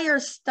fire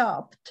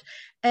stopped,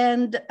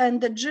 and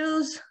the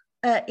Jews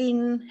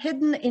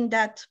hidden in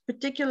that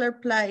particular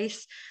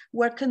place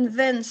were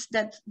convinced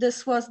that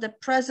this was the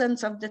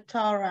presence of the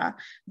Torah,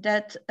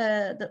 that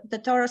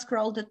the Torah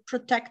scroll that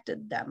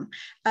protected them.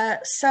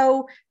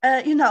 So,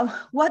 you know,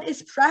 what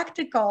is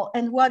practical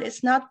and what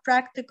is not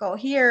practical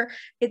here,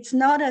 it's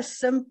not a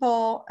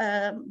simple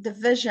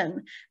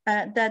division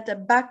that the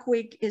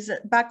buckwheat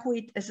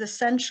is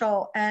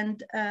essential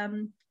and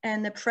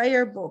the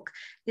prayer book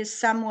is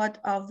somewhat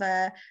of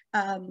a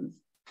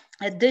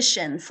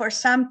addition. For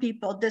some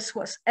people, this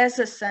was as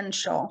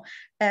essential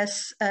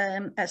as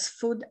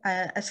food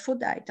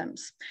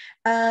items.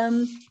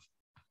 And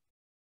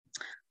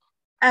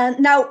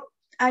now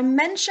I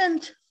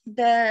mentioned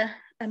the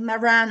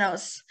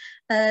Marranos,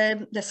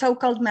 the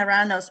so-called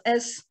Marranos,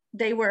 as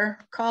they were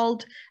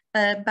called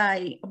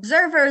by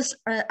observers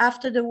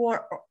after the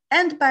war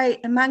and by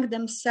among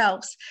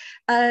themselves.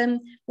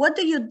 What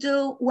do you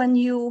do when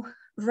you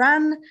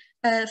run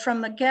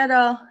from a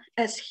ghetto,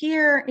 as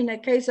here in the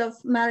case of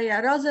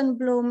Maria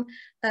Rosenblum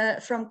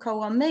from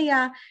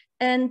Kołomyja,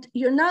 and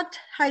you're not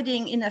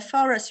hiding in a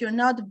forest, you're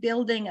not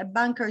building a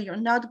bunker, you're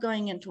not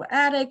going into an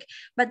attic,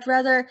 but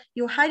rather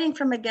you're hiding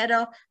from a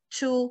ghetto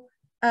to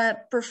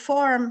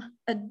perform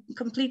a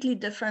completely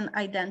different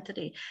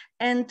identity.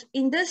 And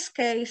in this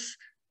case,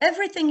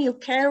 everything you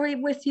carry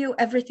with you,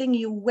 everything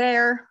you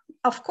wear,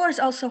 of course,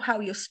 also how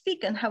you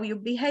speak and how you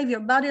behave, your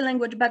body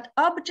language, but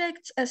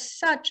objects as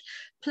such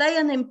play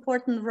an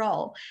important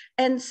role.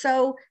 And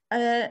so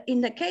in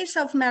the case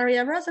of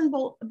Maria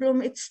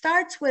Rosenblum, it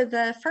starts with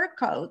a fur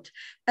coat,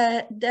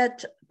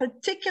 that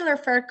particular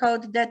fur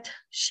coat that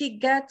she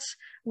gets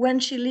when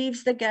she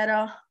leaves the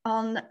ghetto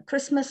on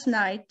Christmas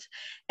night.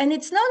 And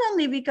it's not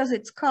only because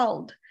it's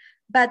cold,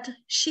 but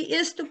she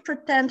is to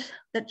pretend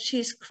that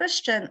she's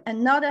Christian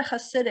and not a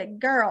Hasidic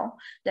girl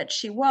that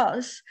she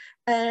was.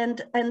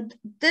 And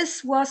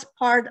this was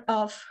part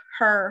of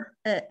her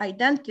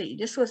identity.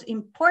 This was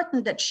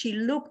important that she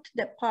looked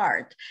the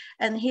part.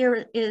 And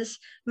here is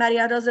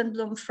Maria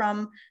Rosenblum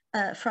from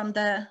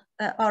the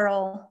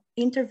oral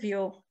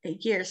interview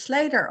years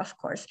later, of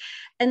course.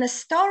 And a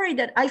story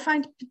that I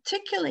find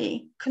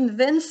particularly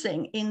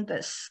convincing in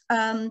this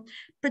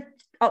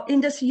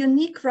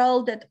unique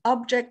role that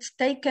objects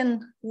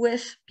taken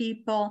with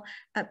people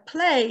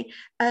play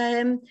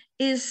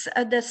is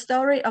the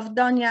story of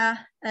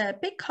Donia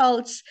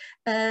Pickholz,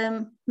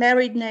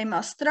 married name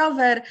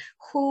Ostrover,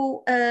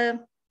 who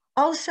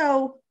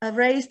also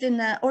raised in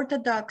an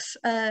Orthodox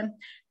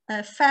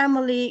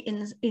family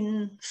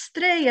in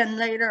Stryj and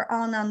later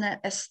on an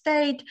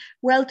estate,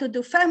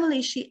 well-to-do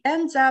family. She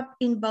ends up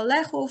in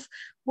Bolechów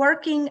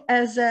working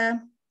as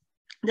a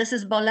This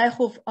is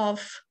Bolechów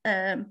of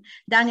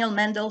Daniel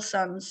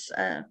Mendelssohn's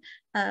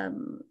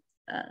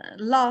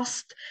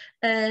Lost,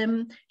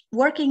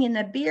 working in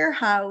a beer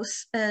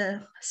house,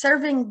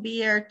 serving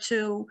beer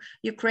to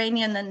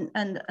Ukrainian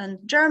and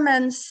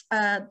Germans,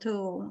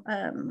 to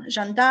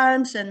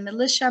gendarmes and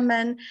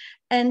militiamen.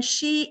 And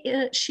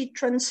she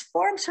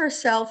transforms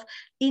herself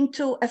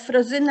into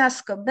Efrozyna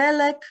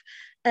Skobelek,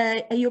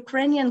 a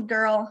Ukrainian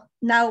girl.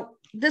 Now,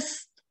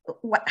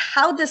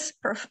 how this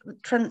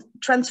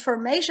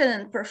transformation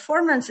and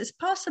performance is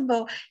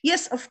possible?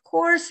 Yes, of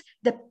course,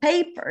 the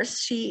papers,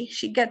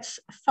 she gets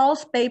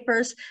false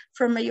papers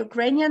from a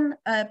Ukrainian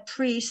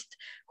priest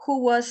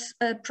who was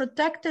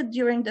protected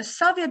during the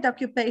Soviet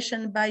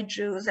occupation by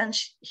Jews, and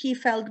he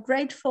felt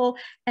grateful,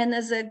 and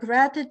as a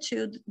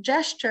gratitude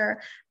gesture,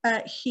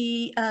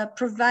 he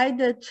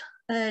provided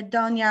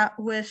Donia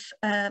with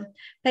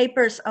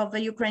papers of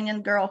a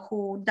Ukrainian girl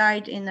who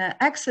died in an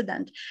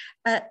accident.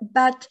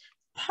 But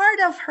part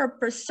of her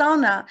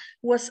persona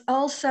was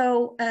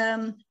also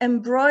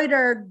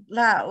embroidered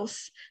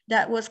blouse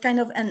that was kind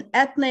of an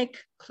ethnic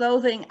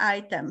clothing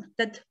item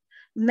that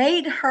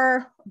made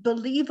her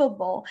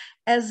believable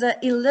as an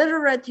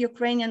illiterate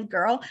Ukrainian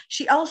girl.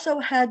 She also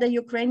had a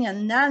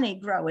Ukrainian nanny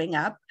growing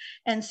up,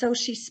 and so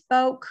she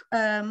spoke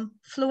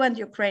fluent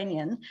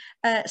Ukrainian.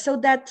 So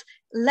that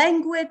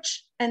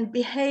language and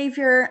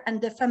behavior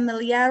and the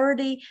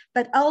familiarity,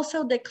 but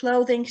also the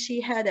clothing.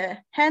 She had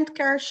a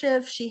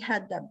handkerchief, she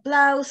had the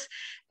blouse,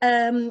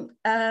 and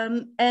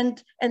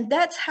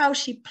that's how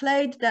she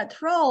played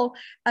that role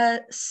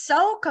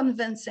so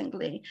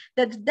convincingly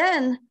that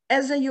then,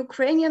 as a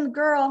Ukrainian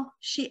girl,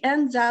 she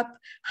ends up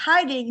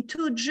hiding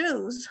two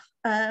Jews,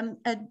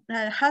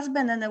 a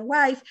husband and a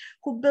wife,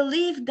 who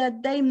believed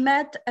that they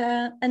met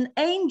an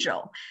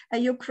angel, a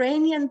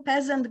Ukrainian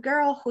peasant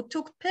girl who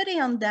took pity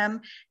on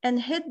them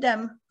and hid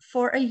them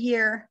for a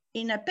year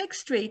in a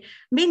pigstry.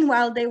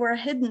 Meanwhile, they were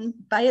hidden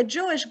by a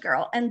Jewish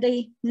girl, and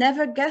they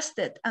never guessed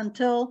it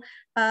until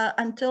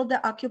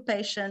the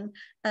occupation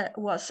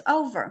was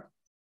over.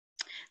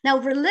 Now,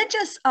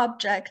 religious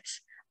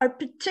objects are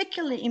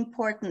particularly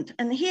important,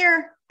 and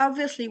here,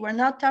 obviously,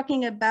 we're not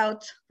talking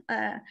about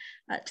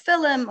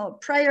tefillin or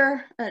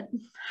prayer,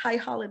 high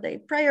holiday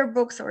prayer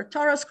books or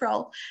Torah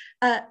scroll,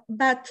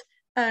 but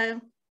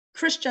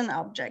Christian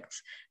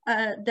objects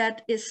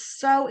that is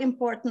so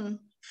important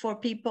for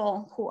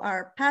people who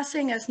are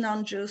passing as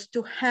non-Jews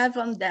to have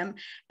on them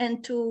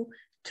and to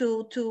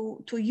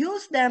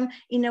use them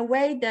in a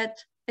way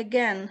that,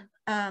 again,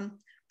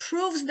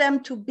 proves them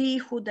to be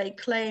who they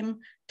claim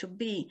to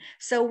be.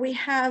 So we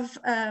have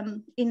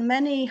in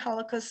many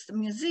Holocaust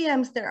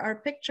museums, there are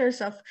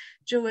pictures of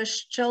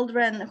Jewish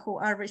children who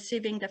are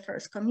receiving the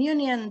first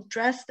communion,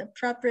 dressed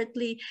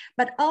appropriately,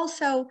 but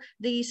also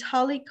these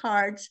holy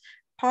cards,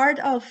 part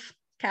of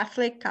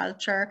Catholic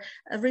culture,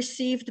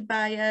 received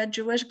by a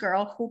Jewish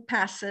girl who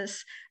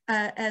passes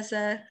as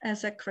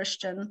a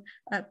Christian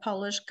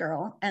Polish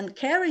girl and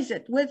carries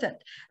it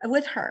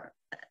with her.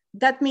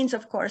 That means,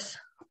 of course,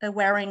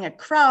 wearing a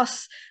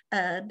cross.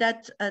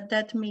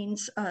 That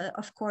means,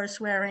 of course,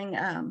 wearing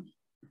a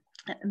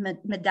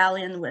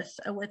medallion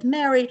with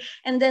Mary.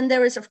 And then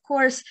there is, of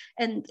course,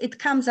 and it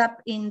comes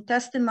up in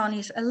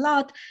testimonies a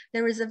lot,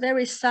 there is a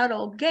very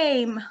subtle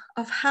game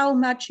of how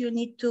much you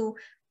need to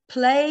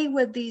play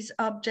with these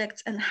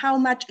objects and how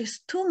much is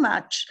too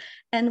much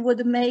and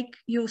would make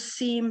you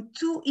seem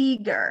too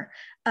eager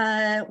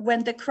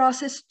when the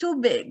cross is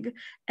too big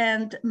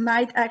and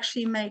might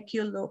actually make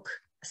you look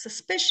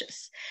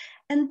suspicious.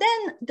 And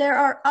then there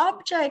are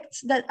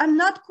objects that I'm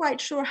not quite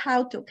sure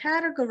how to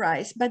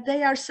categorize, but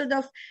they are sort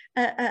of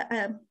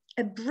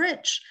a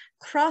bridge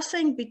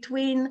crossing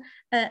between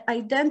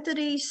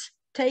identities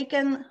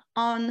taken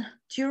on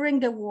during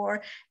the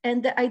war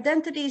and the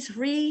identities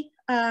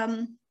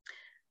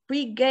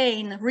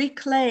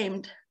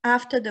reclaimed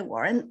after the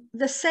war. And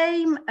the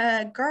same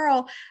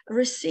girl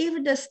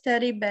received this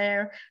teddy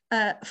bear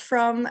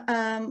from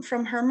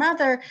her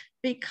mother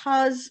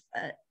because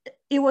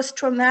it was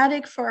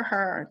traumatic for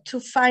her to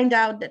find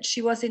out that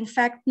she was in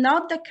fact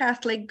not the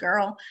Catholic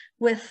girl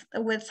with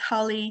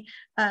Holy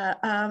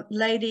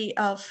Lady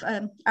of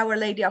Our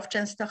Lady of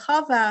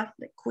Częstochowa,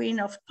 the Queen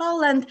of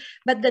Poland,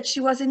 but that she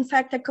was in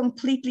fact a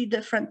completely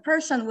different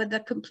person with a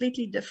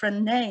completely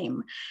different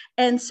name.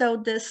 And so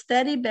this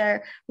teddy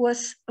bear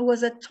was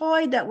a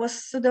toy that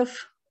was sort of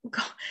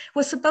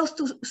was supposed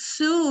to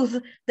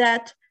soothe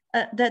that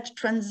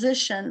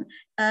transition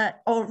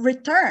or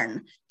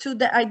return to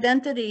the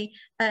identity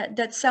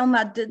that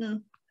Selma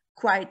didn't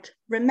quite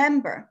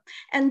remember.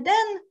 And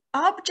then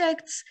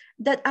objects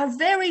that are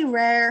very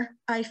rare,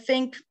 I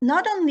think,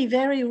 not only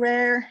very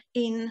rare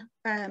in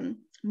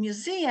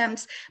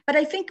museums, but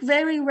I think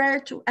very rare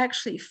to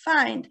actually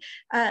find.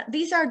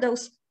 These are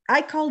those,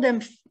 I call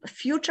them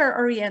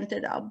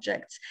future-oriented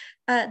objects.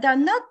 They're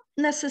not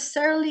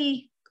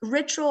necessarily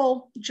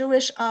ritual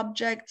Jewish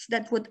objects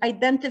that would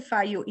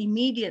identify you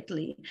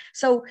immediately.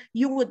 So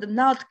you would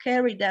not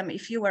carry them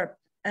if you were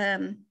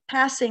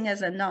passing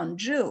as a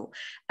non-Jew,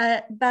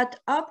 but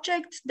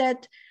objects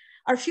that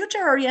are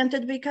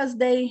future-oriented because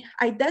they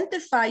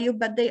identify you,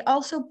 but they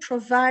also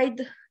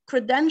provide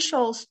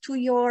credentials to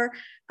your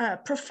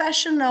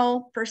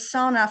professional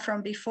persona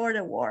from before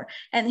the war.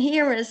 And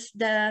here is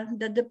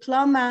the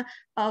diploma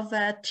of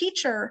a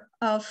teacher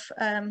of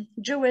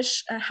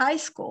Jewish high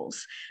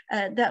schools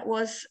that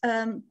was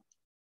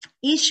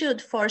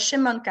issued for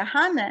Shimon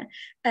Kahane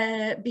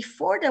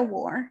before the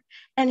war,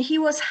 and he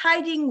was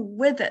hiding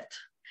with it,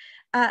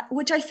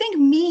 which I think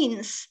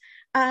means,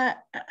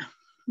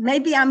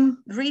 maybe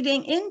I'm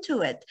reading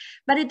into it,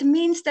 but it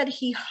means that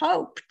he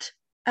hoped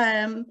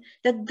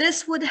that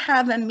this would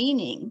have a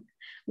meaning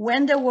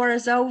when the war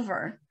is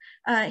over.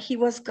 He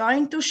was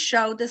going to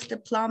show this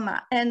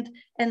diploma and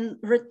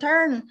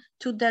return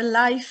to the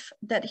life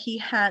that he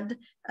had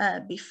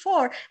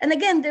before. And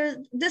again,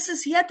 this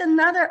is yet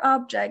another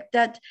object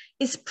that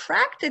is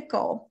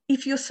practical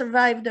if you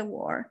survive the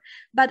war,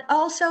 but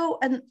also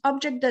an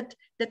object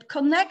that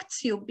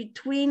connects you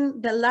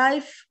between the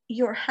life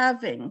you're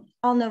having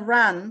on a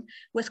run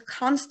with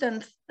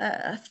constant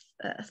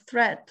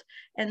threat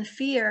and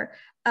fear,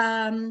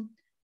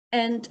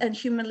 and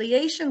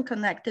humiliation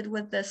connected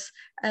with this,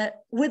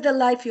 with the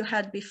life you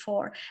had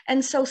before.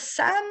 And so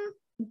some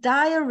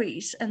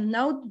diaries and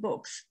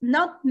notebooks,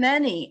 not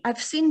many,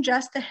 I've seen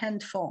just a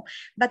handful,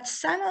 but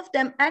some of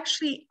them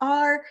actually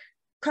are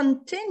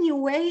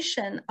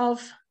continuation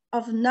of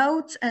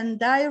notes and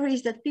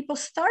diaries that people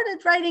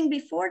started writing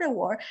before the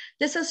war.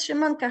 This is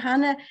Shimon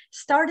Kahane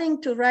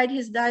starting to write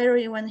his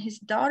diary when his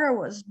daughter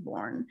was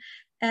born.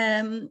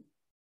 And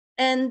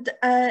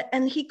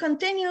he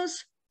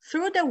continues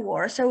through the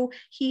war. So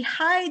he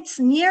hides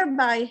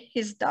nearby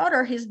his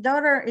daughter. His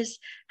daughter is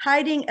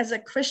hiding as a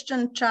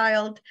Christian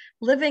child,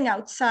 living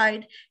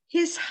outside.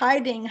 He's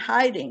hiding.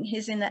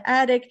 He's in the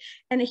attic,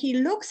 and he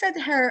looks at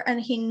her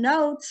and he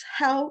notes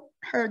how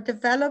her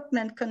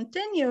development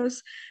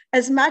continues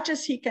as much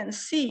as he can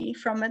see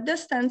from a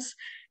distance,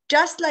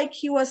 just like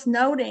he was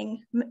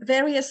noting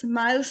various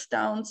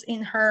milestones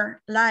in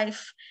her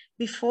life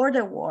before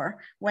the war,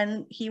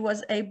 when he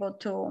was able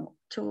to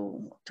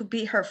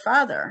be her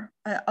father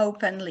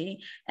openly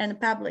and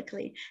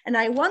publicly. And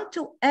I want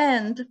to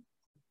end,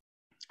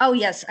 oh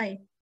yes, I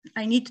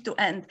need to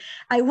end.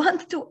 I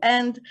want to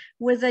end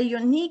with a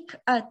unique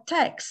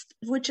text,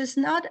 which is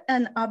not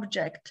an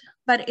object,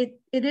 but it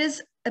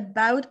is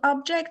about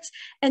objects,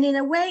 and in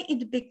a way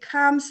it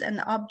becomes an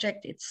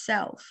object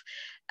itself.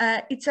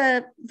 It's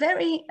a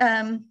very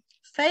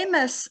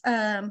famous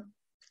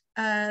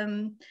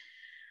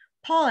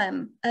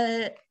poem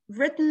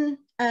written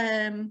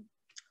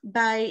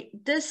by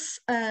this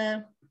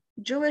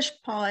Jewish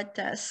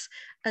poetess,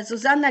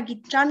 Zuzanna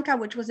Gitczanka,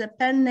 which was a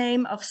pen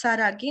name of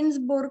Sarah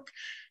Ginsburg.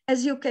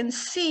 As you can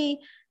see,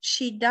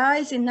 she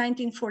dies in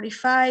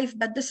 1945,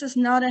 but this is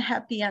not a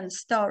happy end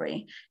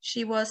story.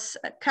 She was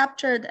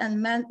captured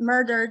and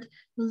murdered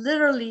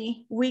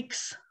literally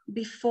weeks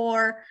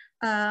before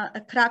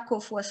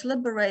Krakow was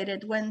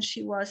liberated, when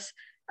she was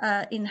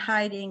in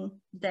hiding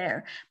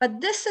there.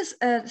 But this is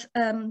a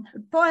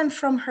poem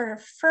from her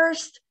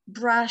first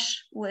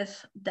brush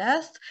with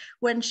death,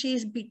 when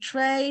she's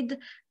betrayed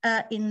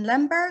in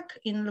Lemberg,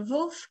 in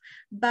Lvov,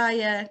 by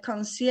a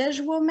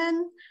concierge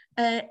woman.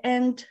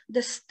 And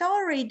the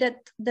story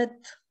that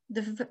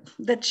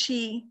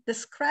she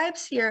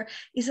describes here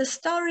is a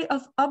story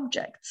of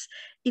objects.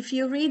 If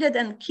you read it,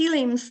 and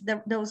Kilim's,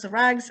 those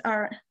rags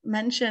are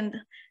mentioned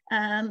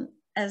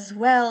as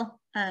well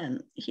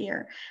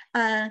here.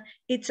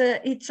 It's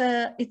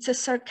a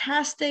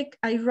sarcastic,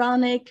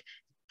 ironic,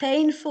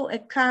 painful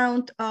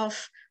account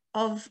of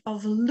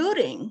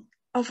looting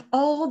of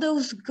all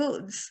those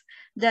goods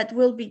that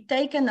will be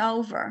taken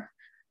over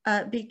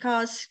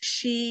because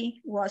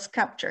she was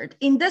captured.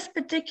 In this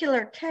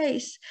particular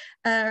case,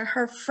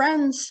 her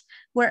friends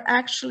were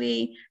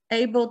actually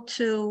able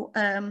to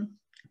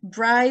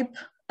bribe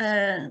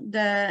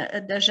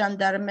the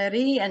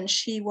gendarmerie, and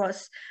she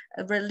was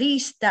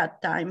released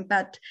that time,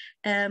 but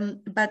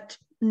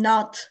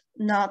not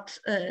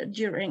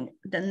during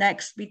the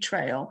next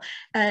betrayal.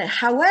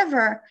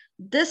 However,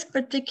 this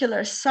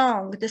particular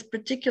song, this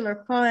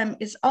particular poem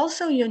is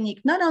also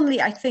unique, not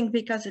only I think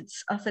because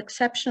it's of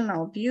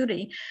exceptional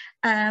beauty,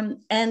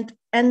 and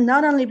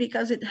not only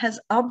because it has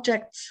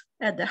objects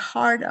at the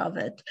heart of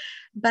it,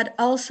 but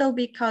also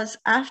because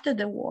after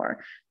the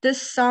war,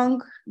 this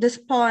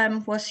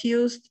poem was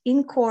used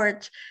in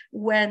court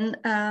when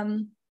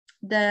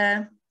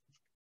the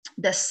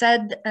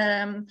said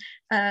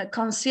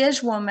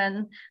concierge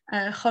woman,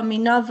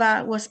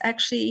 Chominova, was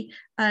actually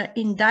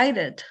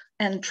indicted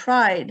and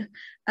tried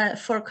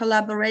for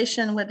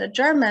collaboration with the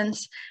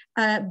Germans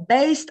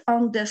based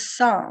on this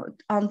song,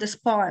 on this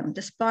poem.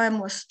 This poem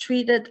was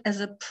treated as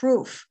a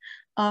proof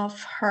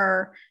of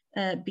her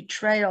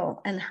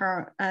betrayal and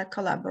her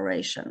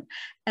collaboration.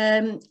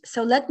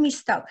 So let me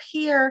stop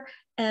here,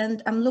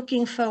 and I'm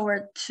looking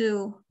forward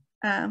to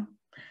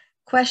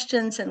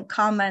questions and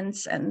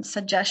comments and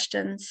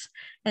suggestions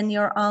and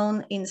your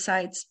own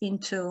insights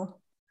into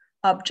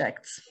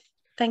objects.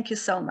 Thank you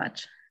so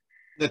much.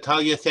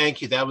 Natalia,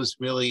 thank you. That was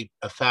really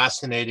a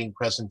fascinating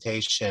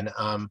presentation.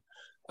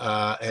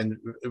 and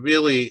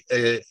really,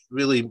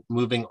 really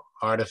moving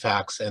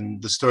artifacts,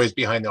 and the stories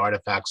behind the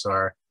artifacts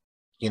are,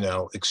 you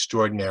know,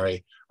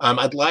 extraordinary.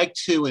 I'd like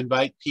to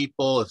invite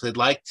people, if they'd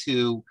like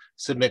to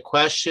submit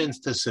questions,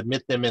 to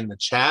submit them in the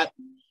chat,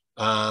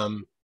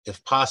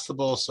 if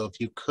possible. So if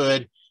you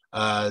could,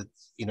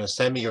 you know,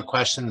 send me your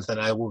questions, then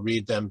I will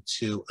read them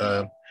to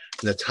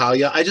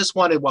Natalia. I just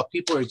wanted, while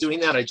people are doing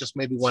that, I just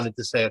maybe wanted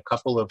to say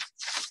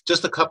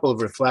just a couple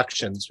of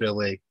reflections,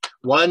 really.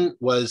 One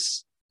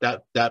was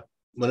that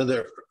one of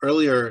the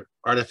earlier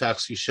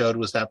artifacts you showed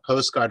was that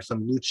postcard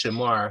from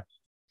Luchimar.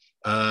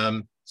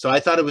 So I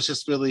thought it was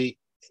just really,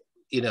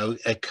 you know,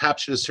 it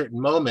captured a certain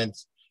moment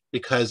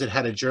because it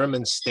had a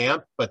German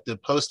stamp, but the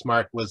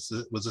postmark was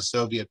a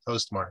Soviet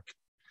postmark.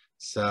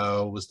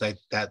 So it was like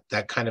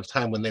that kind of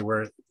time when they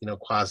were, you know,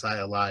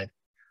 quasi-allied.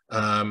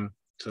 So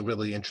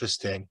really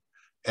interesting.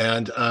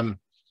 And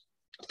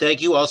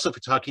thank you also for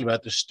talking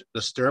about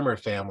the Sturmer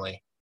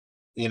family.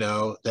 You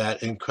know,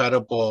 that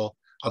incredible.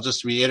 I'll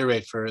just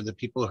reiterate for the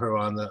people who are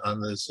on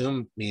the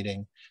Zoom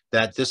meeting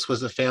that this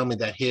was a family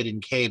that hid in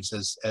caves,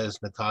 as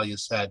Natalia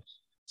said.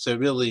 So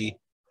really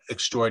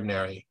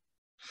extraordinary.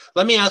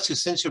 Let me ask you,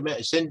 since you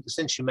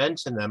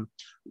mentioned them,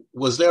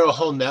 was there a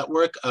whole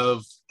network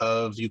of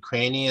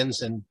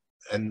Ukrainians and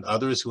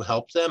others who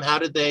helped them? How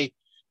did they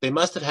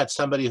must have had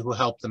somebody who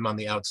helped them on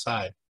the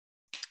outside?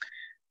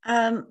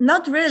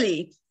 Not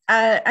really.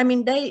 I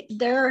mean,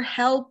 their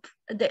help,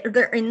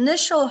 their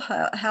initial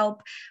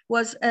help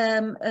was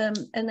an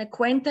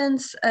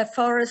acquaintance, a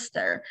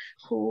forester,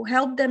 who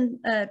helped them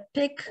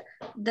pick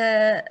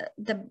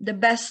the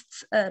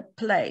best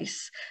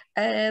place.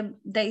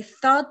 They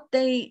thought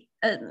they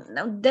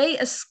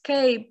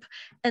escape,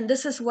 and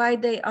this is why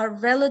they are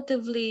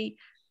relatively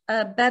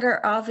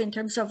better off in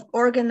terms of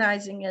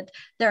organizing it.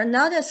 They're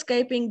not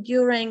escaping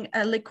during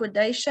a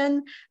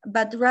liquidation,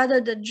 but rather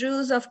the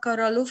Jews of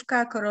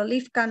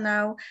Korolivka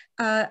now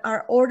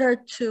are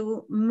ordered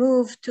to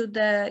move to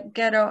the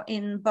ghetto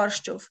in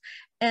Borszczów.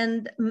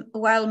 And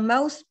while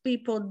most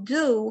people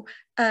do,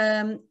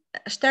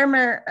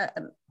 Sturmer,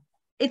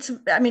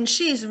 I mean,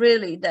 she's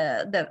really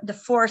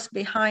the force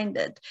behind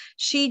it.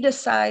 She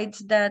decides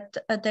that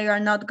they are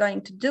not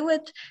going to do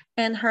it,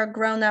 and her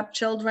grown-up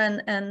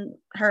children and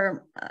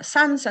her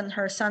sons and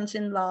her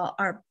sons-in-law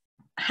are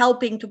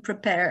helping to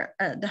prepare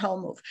the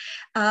whole move.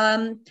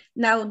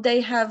 Now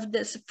they have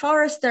this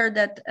forester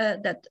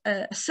that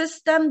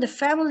assists them. The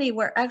family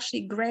were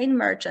actually grain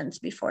merchants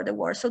before the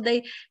war, so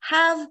they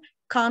have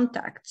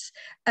contacts,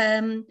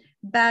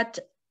 but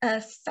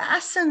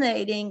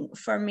fascinating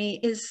for me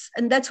is,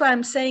 and that's why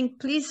I'm saying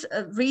please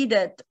read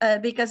it,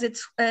 because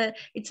it's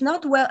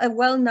not a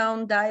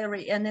well-known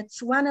diary, and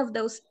it's one of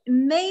those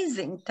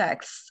amazing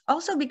texts,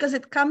 also because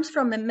it comes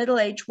from a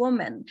middle-aged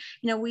woman.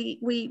 You know,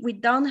 we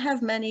don't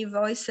have many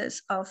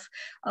voices of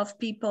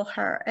people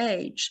her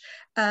age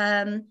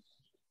at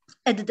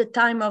the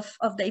time of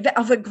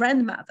a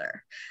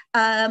grandmother.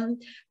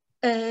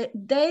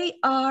 They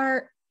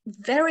are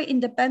very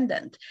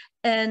independent,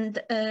 and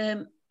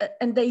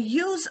they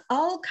use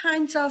all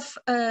kinds of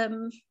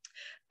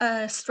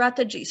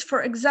strategies.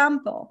 For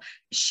example,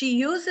 she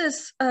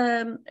uses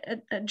a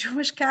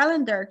Jewish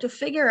calendar to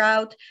figure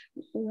out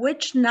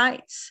which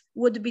nights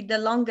would be the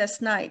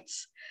longest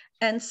nights.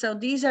 And so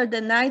these are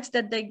the nights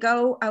that they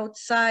go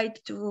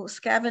outside to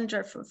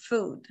scavenger for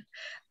food.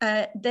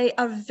 They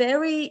are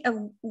very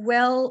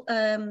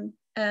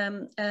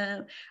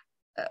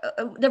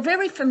they're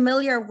very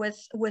familiar with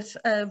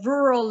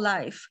rural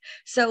life,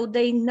 so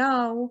they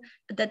know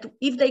that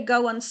if they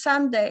go on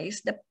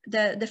Sundays,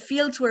 the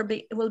fields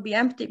will be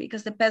empty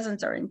because the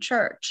peasants are in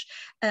church,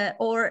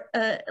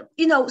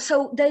 you know.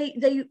 So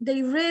they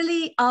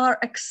really are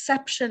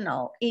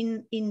exceptional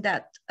in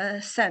that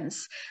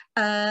sense.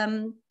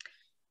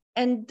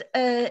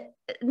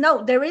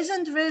 No, there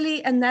isn't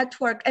really a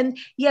network. And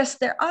yes,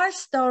 there are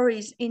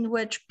stories in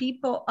which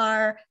people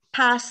are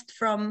passed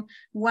from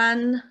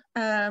one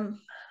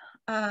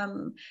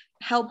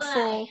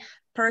helpful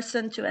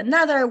person to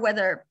another,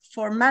 whether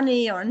for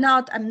money or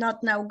not. I'm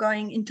not now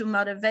going into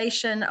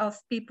motivation of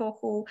people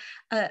who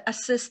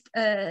assist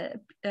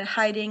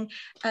hiding,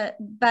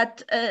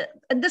 but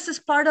this is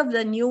part of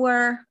the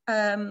newer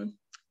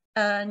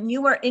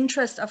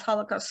interest of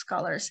Holocaust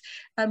scholars.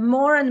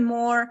 More and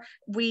more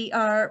we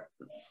are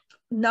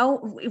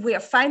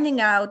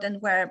finding out,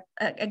 and we're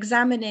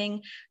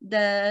examining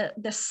the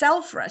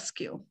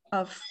self-rescue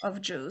of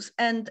Jews.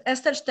 And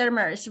Esther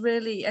Sturmer is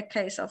really a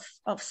case of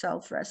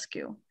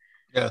self-rescue.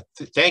 Yeah,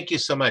 thank you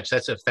so much.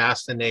 That's a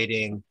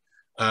fascinating,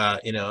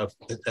 you know,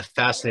 a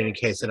fascinating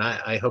case, and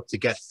I hope to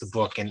get the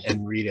book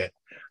and read it.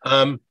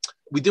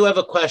 We do have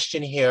a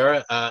question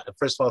here.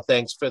 First of all,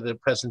 thanks for the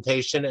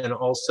presentation. And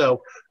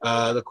also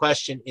the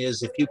question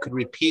is if you could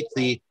repeat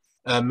the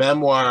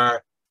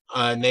memoir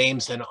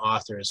names and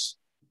authors.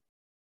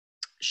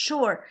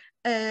 Sure.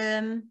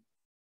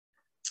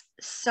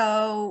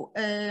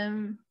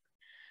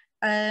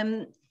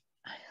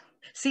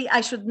 See,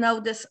 I should know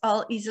this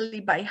all easily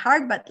by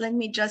heart, but let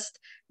me just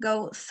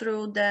go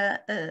through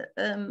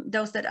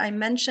those that I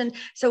mentioned.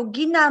 So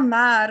Gina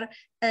Mar,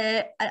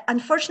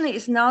 unfortunately,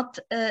 is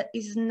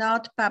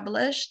not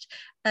published,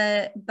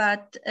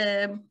 but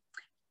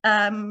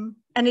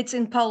and it's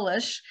in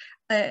Polish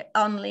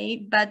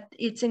only, but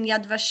it's in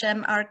Yad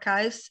Vashem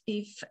archives.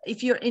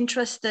 If you're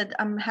interested,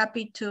 I'm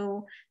happy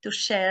to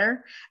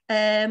share.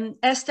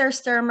 Esther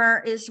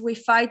Sturmer is We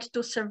Fight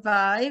to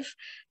Survive.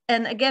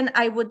 And again,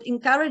 I would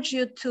encourage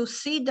you to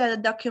see the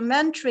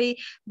documentary,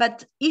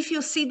 but if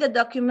you see the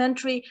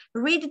documentary,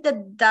 read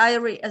the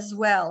diary as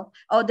well,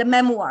 or the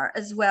memoir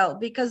as well,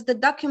 because the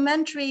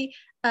documentary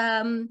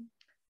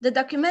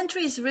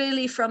is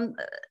really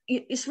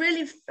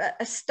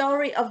a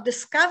story of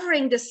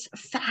discovering this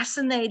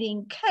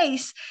fascinating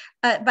case,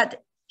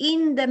 but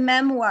in the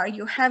memoir,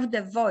 you have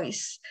the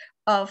voice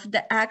of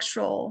the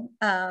actual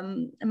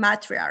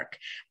matriarch.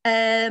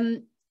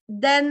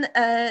 Then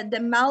the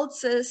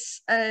Maltzes,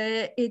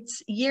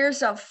 it's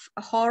Years of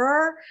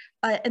Horror,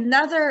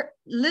 another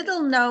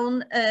little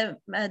known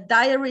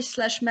diary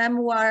 /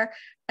 memoir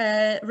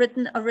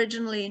written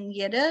originally in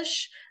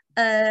Yiddish.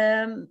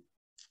 And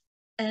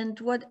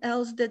what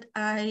else did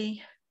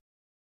I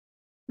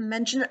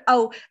mention?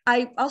 Oh,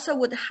 I also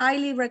would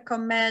highly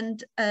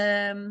recommend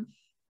from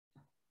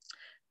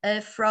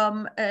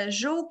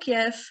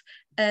Żółkiew,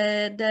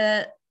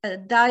 the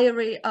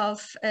diary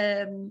of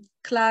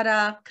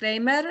Clara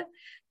Kramer,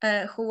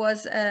 who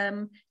was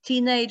a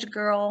teenage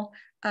girl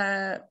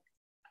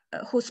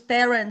whose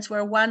parents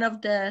were one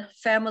of the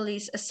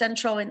families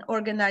essential in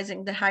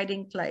organizing the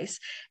hiding place.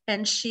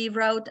 And she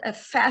wrote a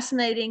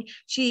fascinating,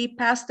 she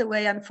passed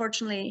away,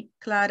 unfortunately,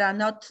 Clara,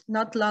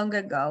 not long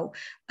ago,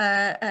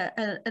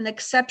 an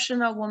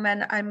exceptional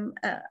woman. I'm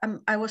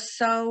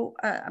so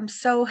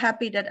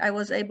happy that I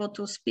was able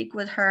to speak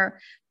with her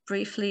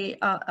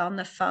briefly on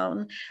the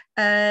phone.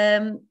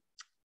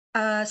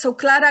 So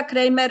Clara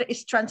Kramer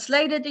is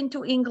translated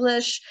into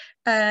English,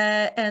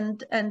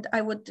 and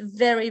I would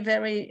very,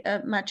 very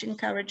much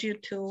encourage you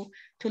to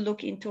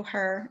look into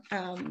her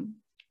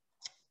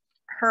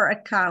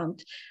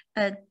account.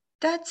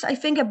 That's, I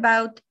think,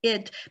 about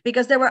it,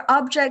 because there were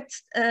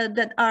objects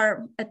that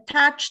are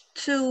attached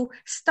to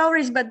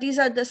stories, but these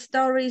are the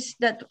stories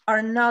that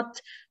are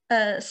not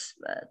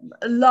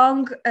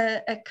long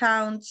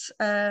accounts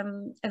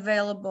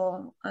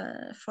available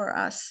for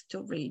us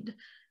to read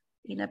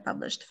in a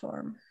published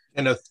form.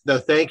 And no,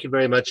 thank you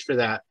very much for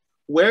that.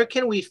 Where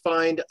can we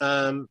find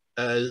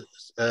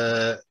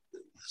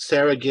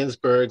Sarah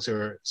Ginsburg's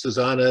or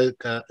Susanna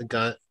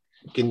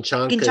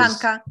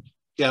Ginchanka's?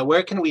 Yeah,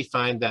 where can we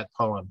find that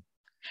poem?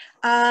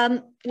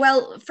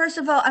 Well, first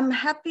of all, I'm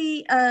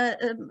happy,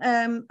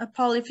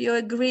 Paul, if you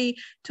agree,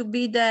 to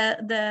be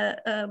the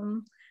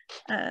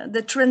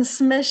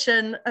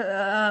transmission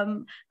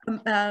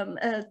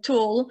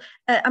tool.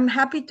 I'm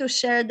happy to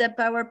share the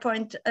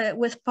PowerPoint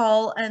with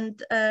Paul,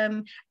 and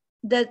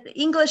the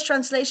English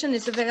translation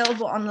is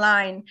available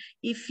online.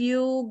 If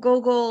you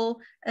Google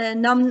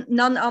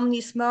non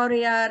omnis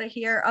moriar,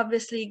 here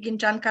obviously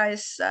Ginchanka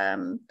is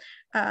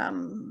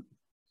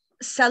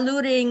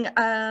saluting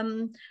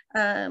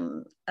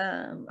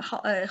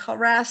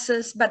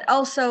Horaces, but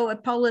also a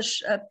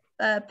Polish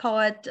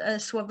poet,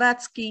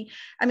 Słowacki.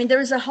 I mean, there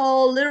is a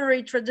whole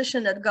literary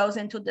tradition that goes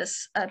into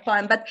this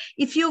poem. But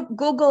if you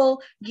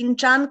Google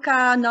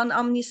Ginchanka, non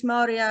omnis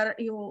moriar,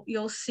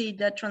 you'll see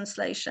the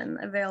translation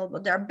available.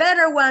 There are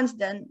better ones,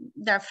 there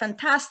are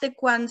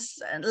fantastic ones,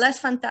 and less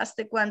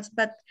fantastic ones.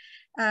 But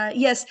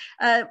yes,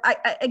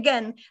 I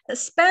again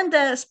spend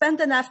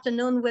an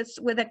afternoon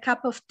with a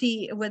cup of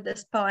tea with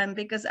this poem,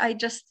 because I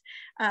just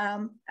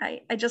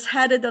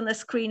had it on the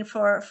screen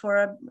for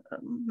a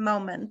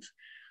moment.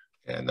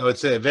 Yeah, no,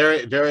 it's a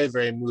very, very,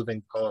 very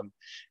moving poem,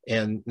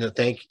 and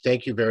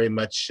thank you very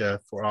much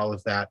for all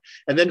of that.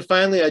 And then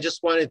finally, I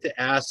just wanted to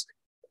ask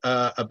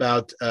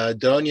about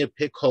Donia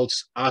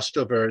Pickholtz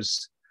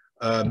Ostrover's.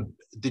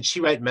 Did she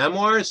write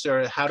memoirs,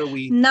 or how do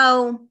we?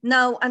 No,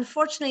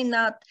 unfortunately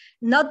not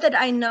that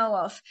I know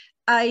of.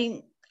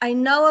 I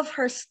know of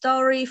her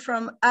story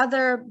from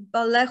other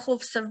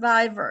Bolechów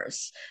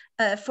survivors,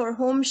 for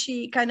whom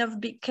she kind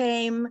of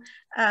became,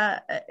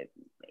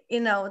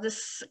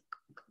 this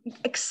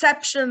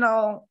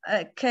exceptional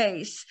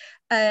case,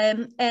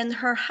 and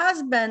her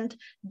husband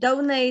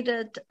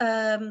donated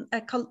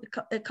a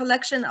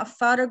collection of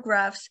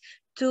photographs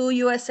to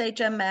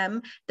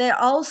USHMM. They're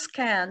all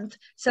scanned.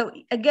 So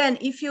again,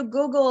 if you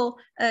Google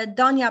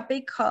Donia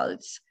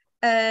Pickholtz,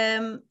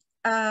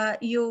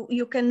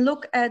 you can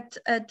look at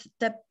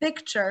the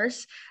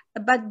pictures,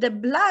 but the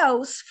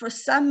blouse, for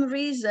some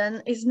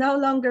reason, is no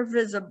longer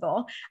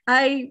visible.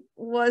 I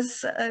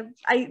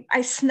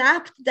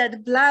snapped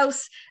that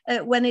blouse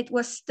when it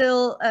was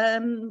still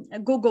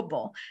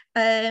Googleable,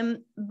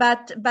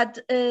 but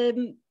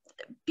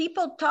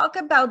people talk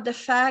about the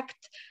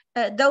fact.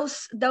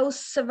 Those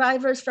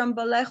survivors from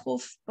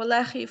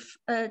Bolechiv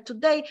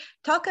today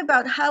talk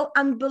about how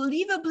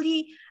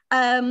unbelievably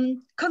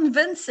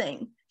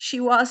convincing she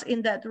was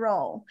in that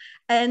role.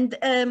 And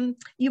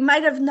you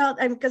might have not,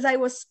 because I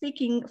was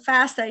speaking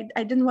fast,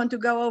 I didn't want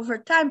to go over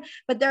time,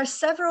 but there are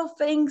several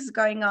things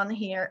going on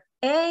here.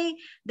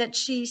 That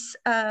she's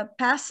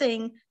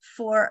passing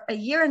for a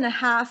year and a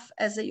half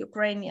as a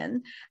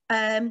Ukrainian,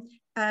 and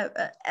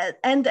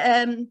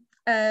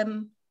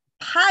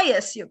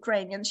pious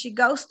Ukrainian. She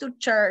goes to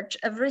church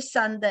every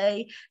Sunday,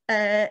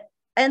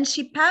 and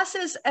she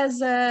passes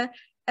as a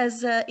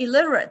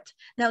illiterate.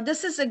 Now,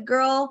 this is a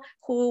girl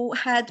who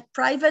had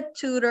private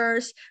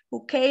tutors, who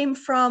came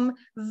from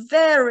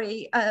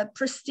very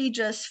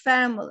prestigious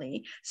family.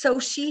 So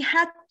she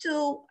had to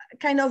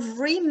kind of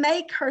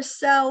remake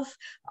herself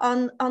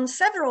on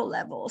several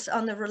levels,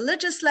 on a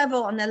religious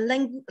level, on a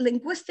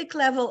linguistic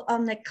level,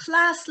 on a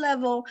class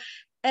level,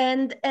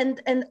 and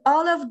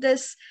all of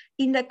this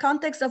in the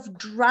context of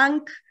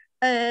drunk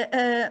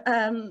men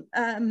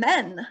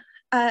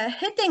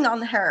hitting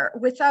on her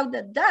without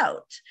a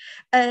doubt.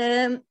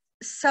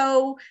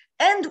 So,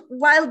 and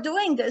while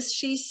doing this,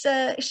 she's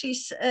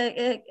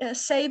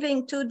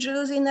saving 2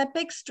 Jews in a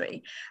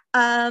piggery.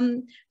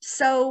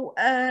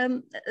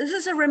 This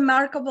is a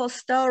remarkable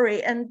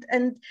story, and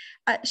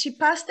she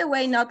passed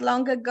away not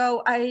long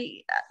ago.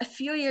 A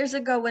few years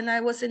ago, when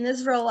I was in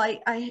Israel,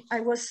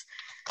 I was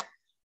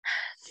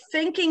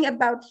thinking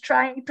about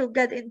trying to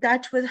get in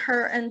touch with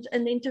her and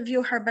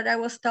interview her, but I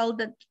was told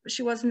that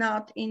she was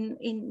not in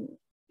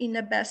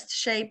the best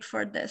shape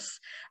for this.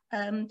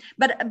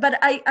 But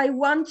I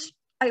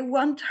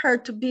want her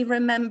to be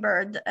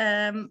remembered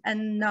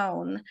and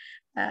known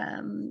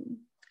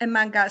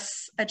among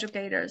us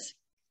educators.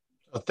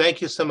 Well,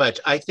 thank you so much.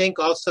 I think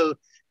also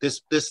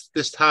this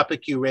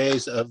topic you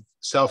raise of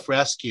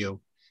self-rescue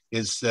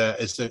is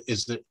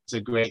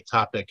a great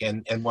topic,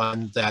 and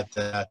one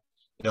that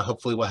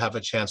hopefully we'll have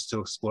a chance to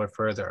explore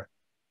further.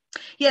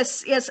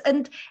 Yes,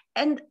 and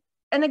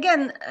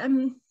again,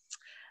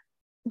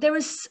 there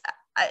is.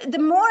 The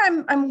more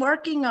I'm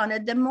working on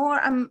it, the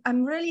more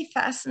I'm really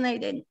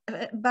fascinated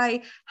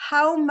by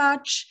how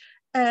much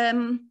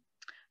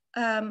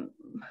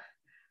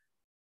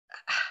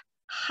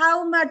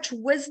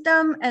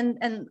wisdom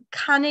and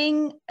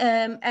cunning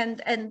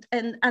and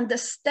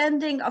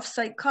understanding of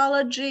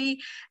psychology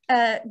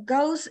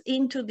goes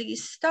into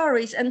these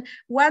stories. And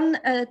one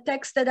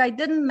text that I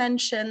didn't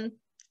mention,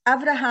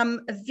 Avraham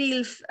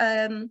Wilf,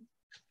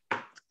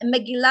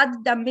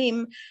 Megillat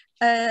Damim.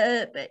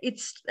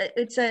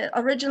 It's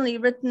originally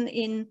written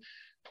in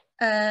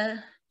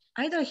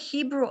either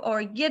Hebrew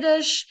or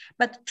Yiddish,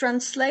 but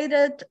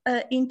translated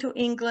into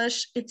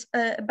English. It's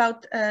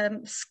about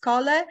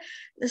Skole.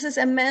 This is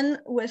a man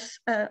with,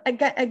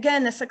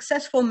 again, a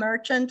successful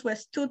merchant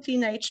with 2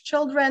 teenage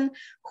children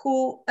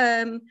who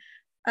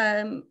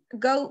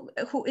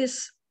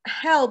is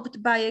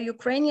helped by a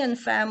Ukrainian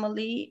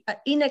family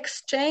in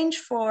exchange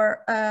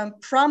for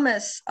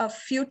promise of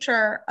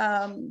future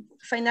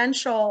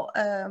financial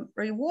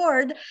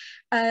reward.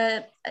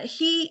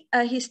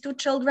 His 2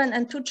 children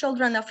and 2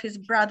 children of his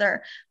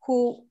brother,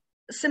 who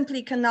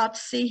simply cannot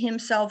see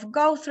himself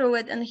go through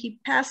it, and he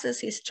passes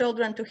his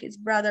children to his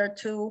brother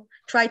to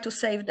try to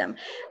save them.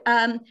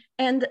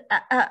 And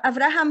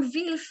Avraham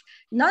Wilf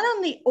not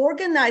only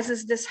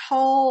organizes this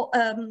whole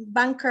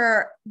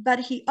bunker, but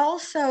he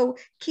also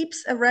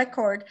keeps a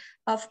record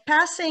of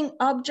passing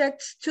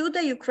objects to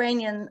the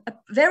Ukrainian, a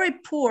very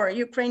poor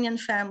Ukrainian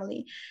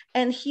family.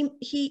 And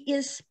he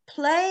is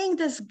playing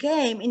this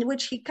game in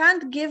which he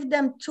can't give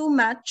them too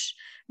much,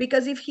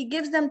 because if he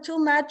gives them too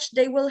much,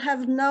 they will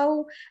have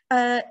no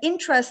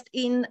interest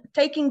in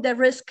taking the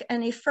risk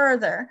any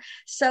further.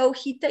 So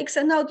he takes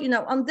a note,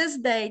 on this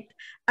date,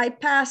 I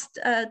passed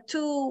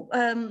 2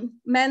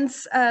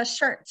 men's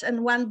shirts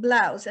and 1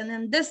 blouse. And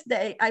on this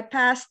day, I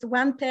passed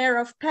 1 pair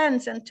of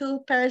pants and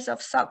 2 pairs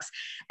of socks.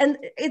 And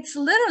it's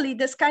literally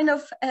this kind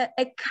of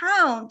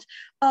account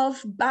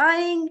of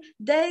buying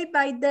day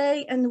by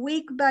day and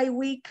week by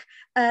week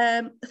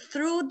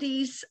through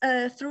these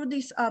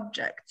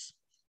objects.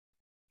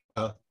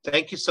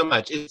 Thank you so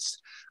much. It's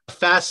a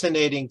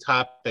fascinating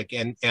topic,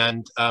 and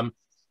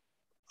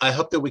I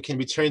hope that we can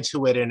return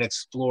to it and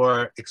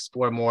explore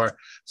more.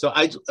 So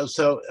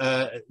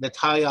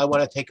Natalia, I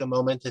want to take a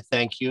moment to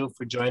thank you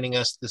for joining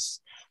us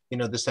this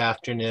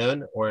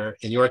afternoon, or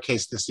in your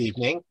case this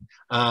evening.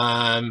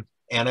 And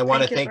I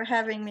want to thank you for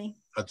having me.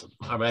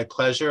 My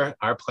pleasure,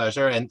 our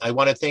pleasure, and I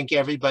want to thank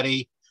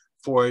everybody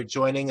for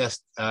joining us,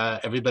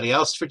 everybody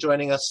else for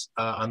joining us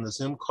on the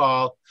Zoom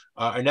call.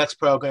 Our next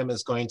program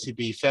is going to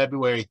be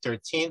February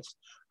 13th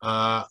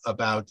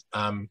about,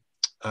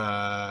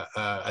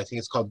 I think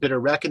it's called Bitter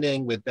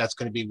Reckoning. That's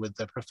going to be with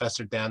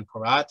Professor Dan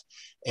Porat.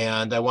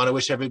 And I want to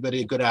wish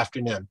everybody a good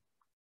afternoon.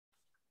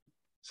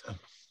 So.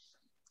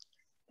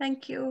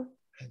 Thank you.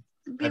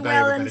 Be Bye-bye,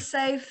 well everybody. and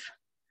safe.